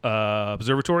Griffith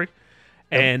Observatory.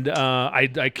 And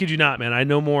I kid you not, man, I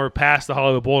no more past the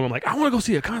Hollywood Bowl, and I'm like, I want to go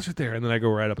see a concert there. And then I go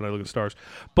right up and I look at the stars.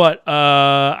 But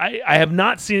I have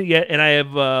not seen it yet, and I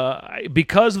have,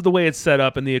 because of the way it's set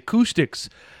up and the acoustics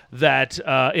that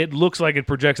it looks like it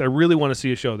projects, I really want to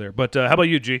see a show there. But how about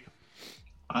you, G?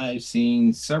 I've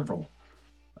seen several.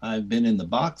 I've been in the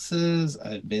boxes,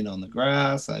 I've been on the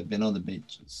grass, I've been on the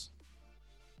benches.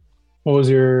 Who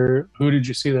did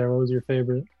you see there? What was your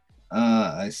favorite?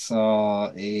 I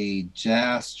saw a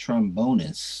jazz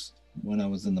trombonist when I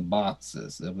was in the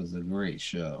boxes. It was a great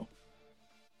show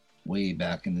way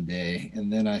back in the day.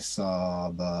 And then I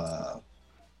saw the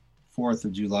 4th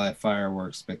of July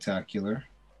fireworks spectacular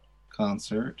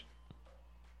concert.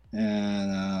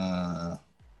 And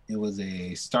it was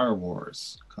a Star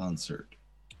Wars concert.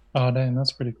 Oh, dang,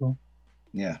 that's pretty cool.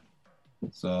 Yeah.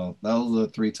 So those are the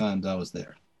 3 times I was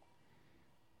there.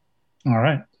 All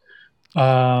right.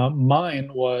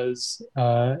 Mine was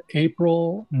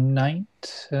April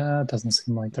 9th. Doesn't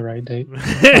seem like the right date. All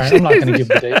right, I'm not going to give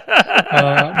the date.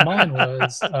 Mine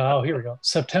was, here we go.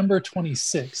 September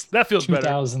 26th. That feels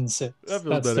 2006. Better. That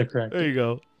feels That's better. the correct There you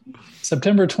go.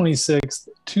 September 26th,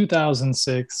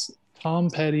 2006. Tom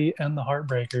Petty and the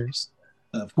Heartbreakers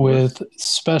with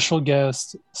special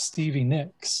guest Stevie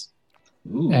Nicks.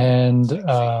 Ooh. And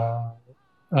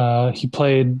he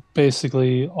played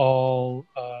basically all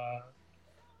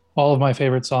of my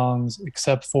favorite songs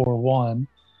except for one,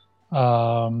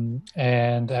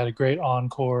 and had a great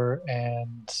encore.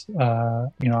 And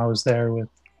I was there with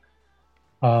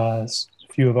a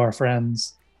few of our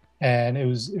friends, and it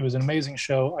was an amazing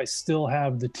show. I still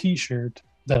have the T-shirt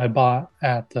that I bought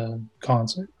at the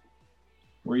concert.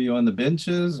 Were you on the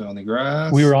benches or on the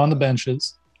grass? We were on the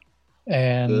benches,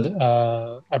 and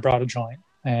I brought a joint,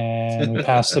 and we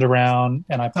passed it around,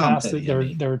 and I passed it.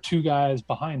 There were two guys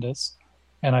behind us,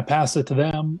 and I passed it to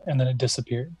them, and then it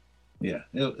disappeared. Yeah,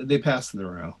 they passed it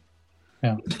around.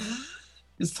 Yeah.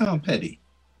 It's Tom Petty.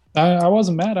 I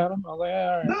wasn't mad at him. I was like,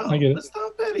 all right, no, I get it. It's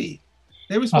Tom Petty.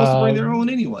 They were supposed to bring their own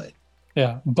anyway.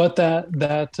 Yeah, but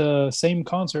that same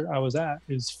concert I was at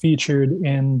is featured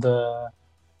in the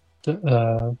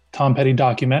Tom Petty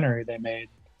documentary they made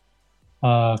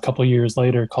a couple years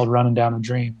later called "Running Down a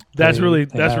Dream." That's really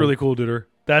cool, Duder.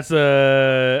 That's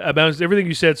about everything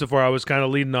you said so far. I was kind of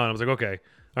leading on. I was like, okay,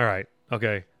 all right,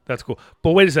 okay, that's cool.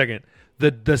 But wait a second.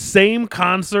 The same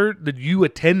concert that you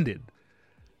attended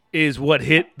is what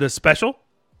hit the special?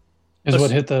 Is what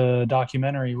hit the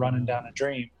documentary Running Down a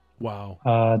Dream. Wow.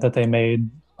 That they made,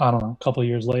 I don't know, a couple of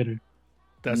years later.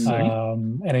 That's sick.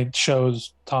 And it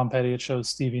shows Tom Petty, it shows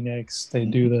Stevie Nicks. They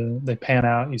they pan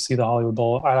out, you see the Hollywood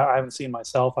Bowl. I haven't seen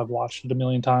myself. I've watched it a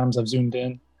million times. I've zoomed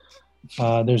in.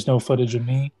 There's no footage of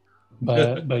me.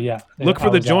 But yeah. Look for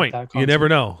the joint. You never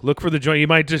know. Look for the joint. You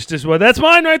might just well, that's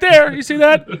mine right there. You see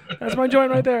that? That's my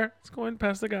joint right there. It's going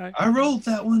past the guy. I rolled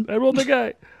that one. I rolled the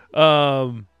guy.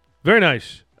 Very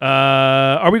nice.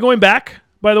 Are we going back,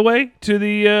 by the way, to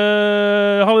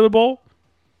the Hollywood Bowl?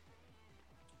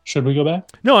 Should we go back?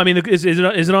 No, I mean, is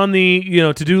it on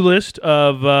the to-do list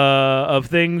of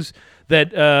things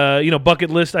that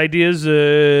bucket list ideas?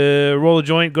 Roll a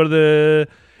joint, go to the.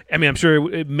 I mean, I'm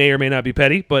sure it may or may not be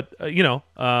Petty, but it would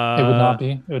not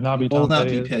be. It would not be Tom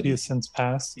Petty. He has since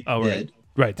passed. Oh, right,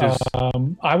 right.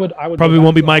 I would probably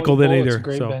won't be Michael then either. It's a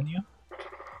great venue.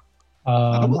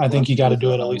 I think you got to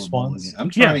do it at least once. I'm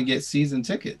trying to get season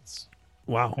tickets.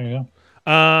 Wow. There you go.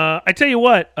 I tell you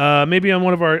what. Maybe on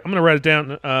one of our. I'm going to write it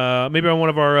down. Maybe on one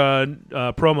of our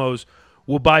promos,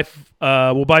 we'll buy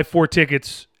 4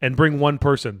 tickets and bring one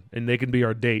person, and they can be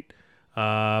our date.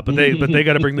 But they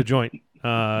got to bring the joint.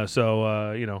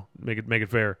 So make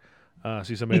it fair.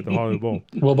 See somebody at the Hollywood Bowl.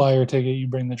 We'll buy your ticket. You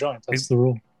bring the joint. That's the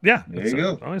rule. Yeah, there you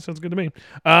go. All right, sounds good to me.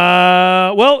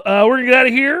 We're gonna get out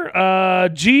of here.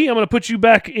 G, I'm gonna put you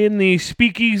back in the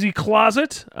speakeasy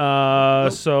closet.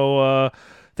 So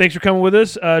thanks for coming with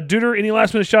us, Duder. Any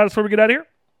last minute shots before we get out of here?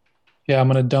 Yeah, I'm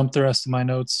gonna dump the rest of my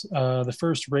notes. The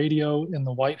first radio in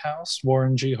the White House,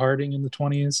 Warren G. Harding in the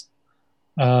 1920s.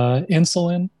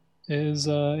 Insulin is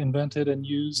invented and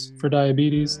used for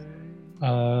diabetes.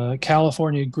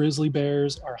 California grizzly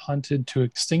bears are hunted to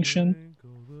extinction.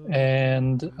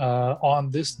 And on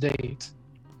this date,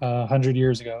 100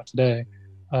 years ago today,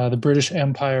 the British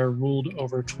Empire ruled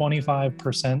over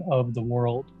 25% of the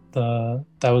world.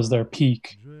 That was their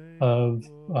peak of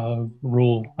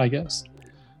rule, I guess.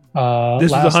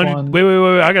 This is 100. Wait!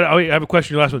 I have a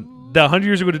question. Your last one. The 100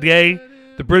 years ago today,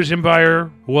 the British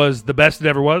Empire was the best it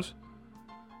ever was.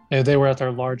 They were at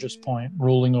their largest point,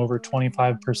 ruling over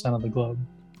 25% of the globe.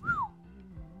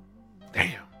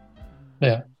 Damn.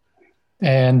 Yeah.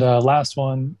 And last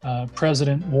one,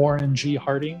 President Warren G.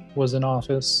 Harding was in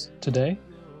office today,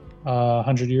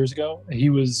 100 years ago.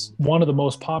 He was one of the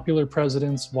most popular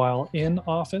presidents while in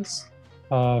office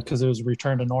because it was a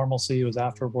return to normalcy. It was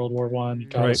after World War I. He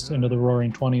got us into the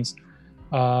Roaring 20s.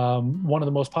 One of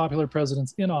the most popular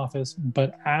presidents in office,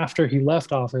 but after he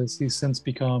left office, he's since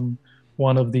become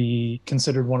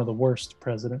considered one of the worst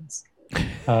presidents.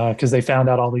 Because they found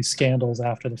out all these scandals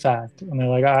after the fact, and they're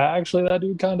like, actually, that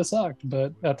dude kind of sucked.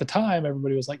 But at the time,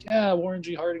 everybody was like, yeah, Warren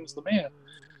G. Harding's the man.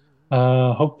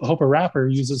 Hope a rapper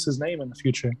uses his name in the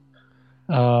future.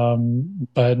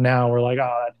 But now we're like,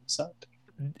 oh, that sucked.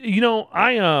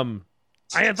 I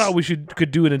had thought we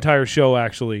could do an entire show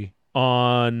actually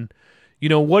on,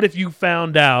 what if you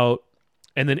found out,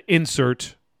 and then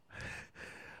insert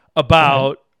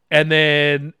about, and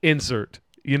then insert.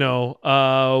 So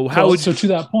to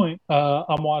that point,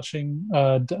 I'm watching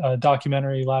a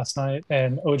documentary last night,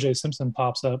 and O.J. Simpson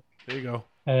pops up. There you go.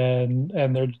 And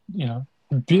they're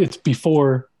it's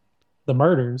before the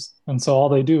murders, and so all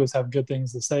they do is have good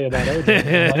things to say about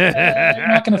O.J. You're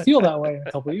not going to feel that way in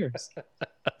a couple of years.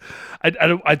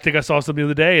 I think I saw something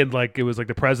the other day, and it was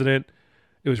the president.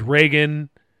 It was Reagan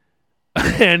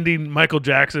handing Michael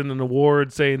Jackson an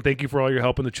award, saying thank you for all your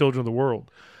help in the children of the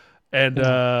world. And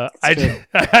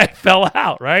I fell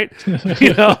out, right?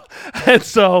 And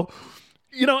so,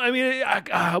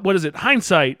 what is it?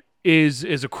 Hindsight is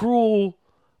a cruel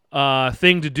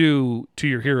thing to do to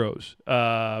your heroes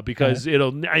because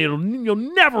you'll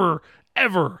never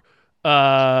ever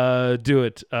do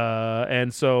it.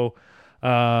 And so,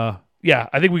 I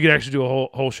think we could actually do a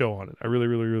whole show on it. I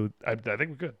really, I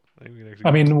think we could.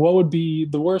 What would be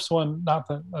the worst one? Not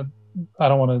that I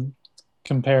don't want to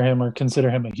compare him or consider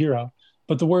him a hero.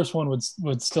 But the worst one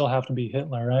would still have to be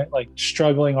Hitler, right? Like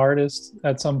struggling artist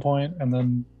at some point, and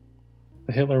then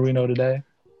the Hitler we know today.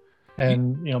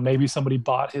 And maybe somebody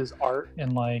bought his art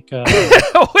in like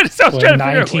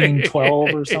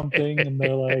 1912 or something, and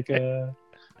they're like,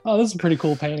 "Oh, this is a pretty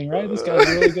cool painting, right? This guy's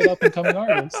a really good up and coming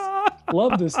artist.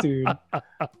 Love this dude."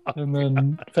 And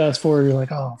then fast forward, you're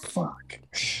like, "Oh, fuck."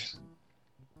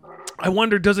 I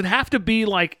wonder, does it have to be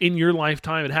like in your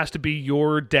lifetime? It has to be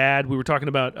your dad. We were talking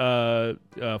about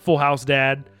Full House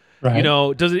dad. Right.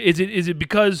 Is it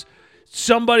because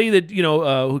somebody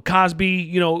that Cosby,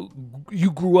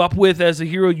 you grew up with as a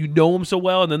hero, you know him so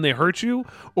well, and then they hurt you,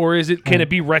 or can it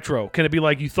be retro? Can it be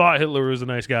like you thought Hitler was a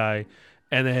nice guy,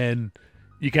 and then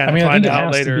you kind of find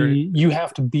out later? You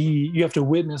have to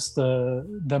witness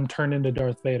them turn into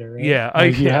Darth Vader. Right? Yeah,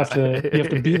 you have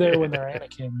to be there when they're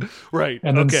Anakin, right?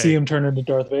 And then see him turn into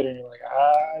Darth Vader, and you're like,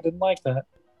 I didn't like that.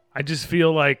 I just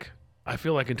feel like in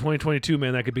 2022,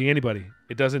 man, that could be anybody.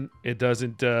 It doesn't because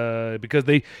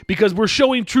we're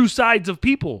showing true sides of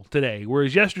people today,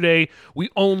 whereas yesterday we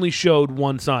only showed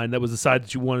one side. That was the side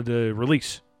that you wanted to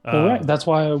release. Well, right. That's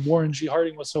why Warren G.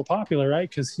 Harding was so popular, right?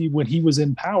 Because when he was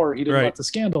in power, he didn't let the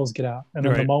scandals get out. And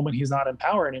then the moment he's not in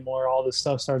power anymore, all this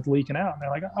stuff starts leaking out. And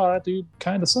they're like, oh, that dude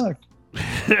kind of sucked.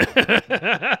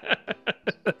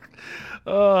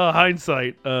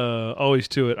 Hindsight, always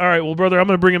to it. All right, well, brother, I'm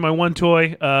going to bring in my one toy.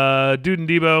 Dude and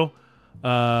Debo,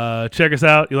 check us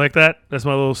out. You like that? That's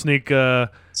my little sneak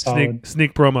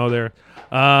promo there.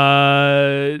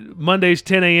 Mondays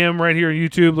 10 a.m. right here on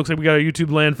YouTube. Looks like we got our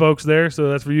YouTube land folks there, so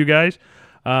that's for you guys.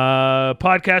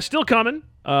 Podcast still coming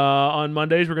on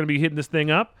Mondays. We're going to be hitting this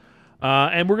thing up,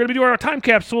 and we're going to be doing our time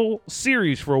capsule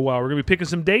series for a while. We're going to be picking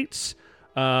some dates,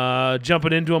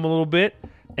 jumping into them a little bit.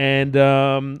 And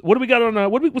what do we got on?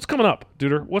 What's coming up,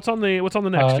 Duder? What's on the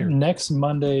next year? Next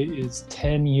Monday is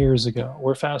 10 years ago.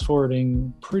 We're fast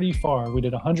forwarding pretty far. We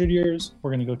did 100 years.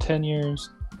 We're going to go 10 years.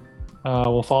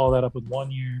 We'll follow that up with 1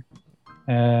 year,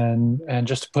 and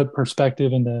just to put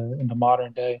perspective into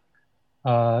modern day,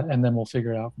 and then we'll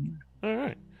figure it out from there. All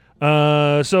right.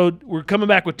 So we're coming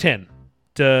back with 10.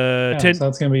 10. So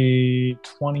that's going to be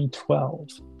 2012.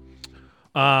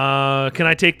 Can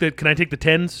I take the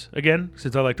 10s again?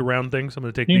 Since I like to round things, I'm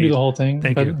going to take. You can do the whole thing.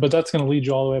 Thank you. But that's going to lead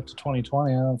you all the way up to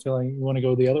 2020. I don't feel like you want to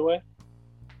go the other way.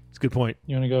 It's a good point.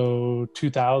 You want to go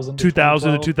 2000 to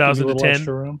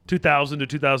 2010, 2000 to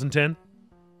 2010.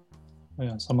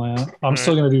 Yeah, something like that. I'm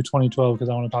still going to do 2012 because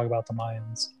I want to talk about the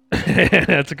Mayans.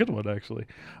 That's a good one, actually.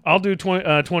 I'll do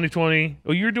 2020.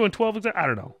 Oh, you're doing 12? I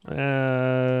don't know.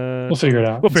 We'll figure it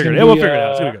out. We'll figure it out.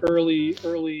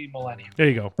 Early millennium. There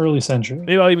you go. Early century.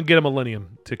 Maybe I'll even get a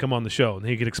millennium to come on the show, and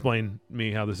he could explain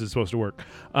me how this is supposed to work.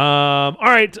 All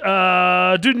right, Dude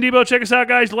and Debo, check us out,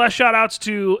 guys. Last shout-outs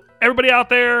to everybody out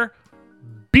there.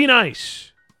 Be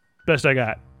nice. Best I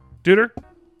got. Duder?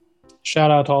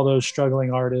 Shout out to all those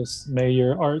struggling artists. May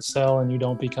your art sell and you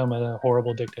don't become a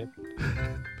horrible dictator.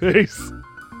 Peace.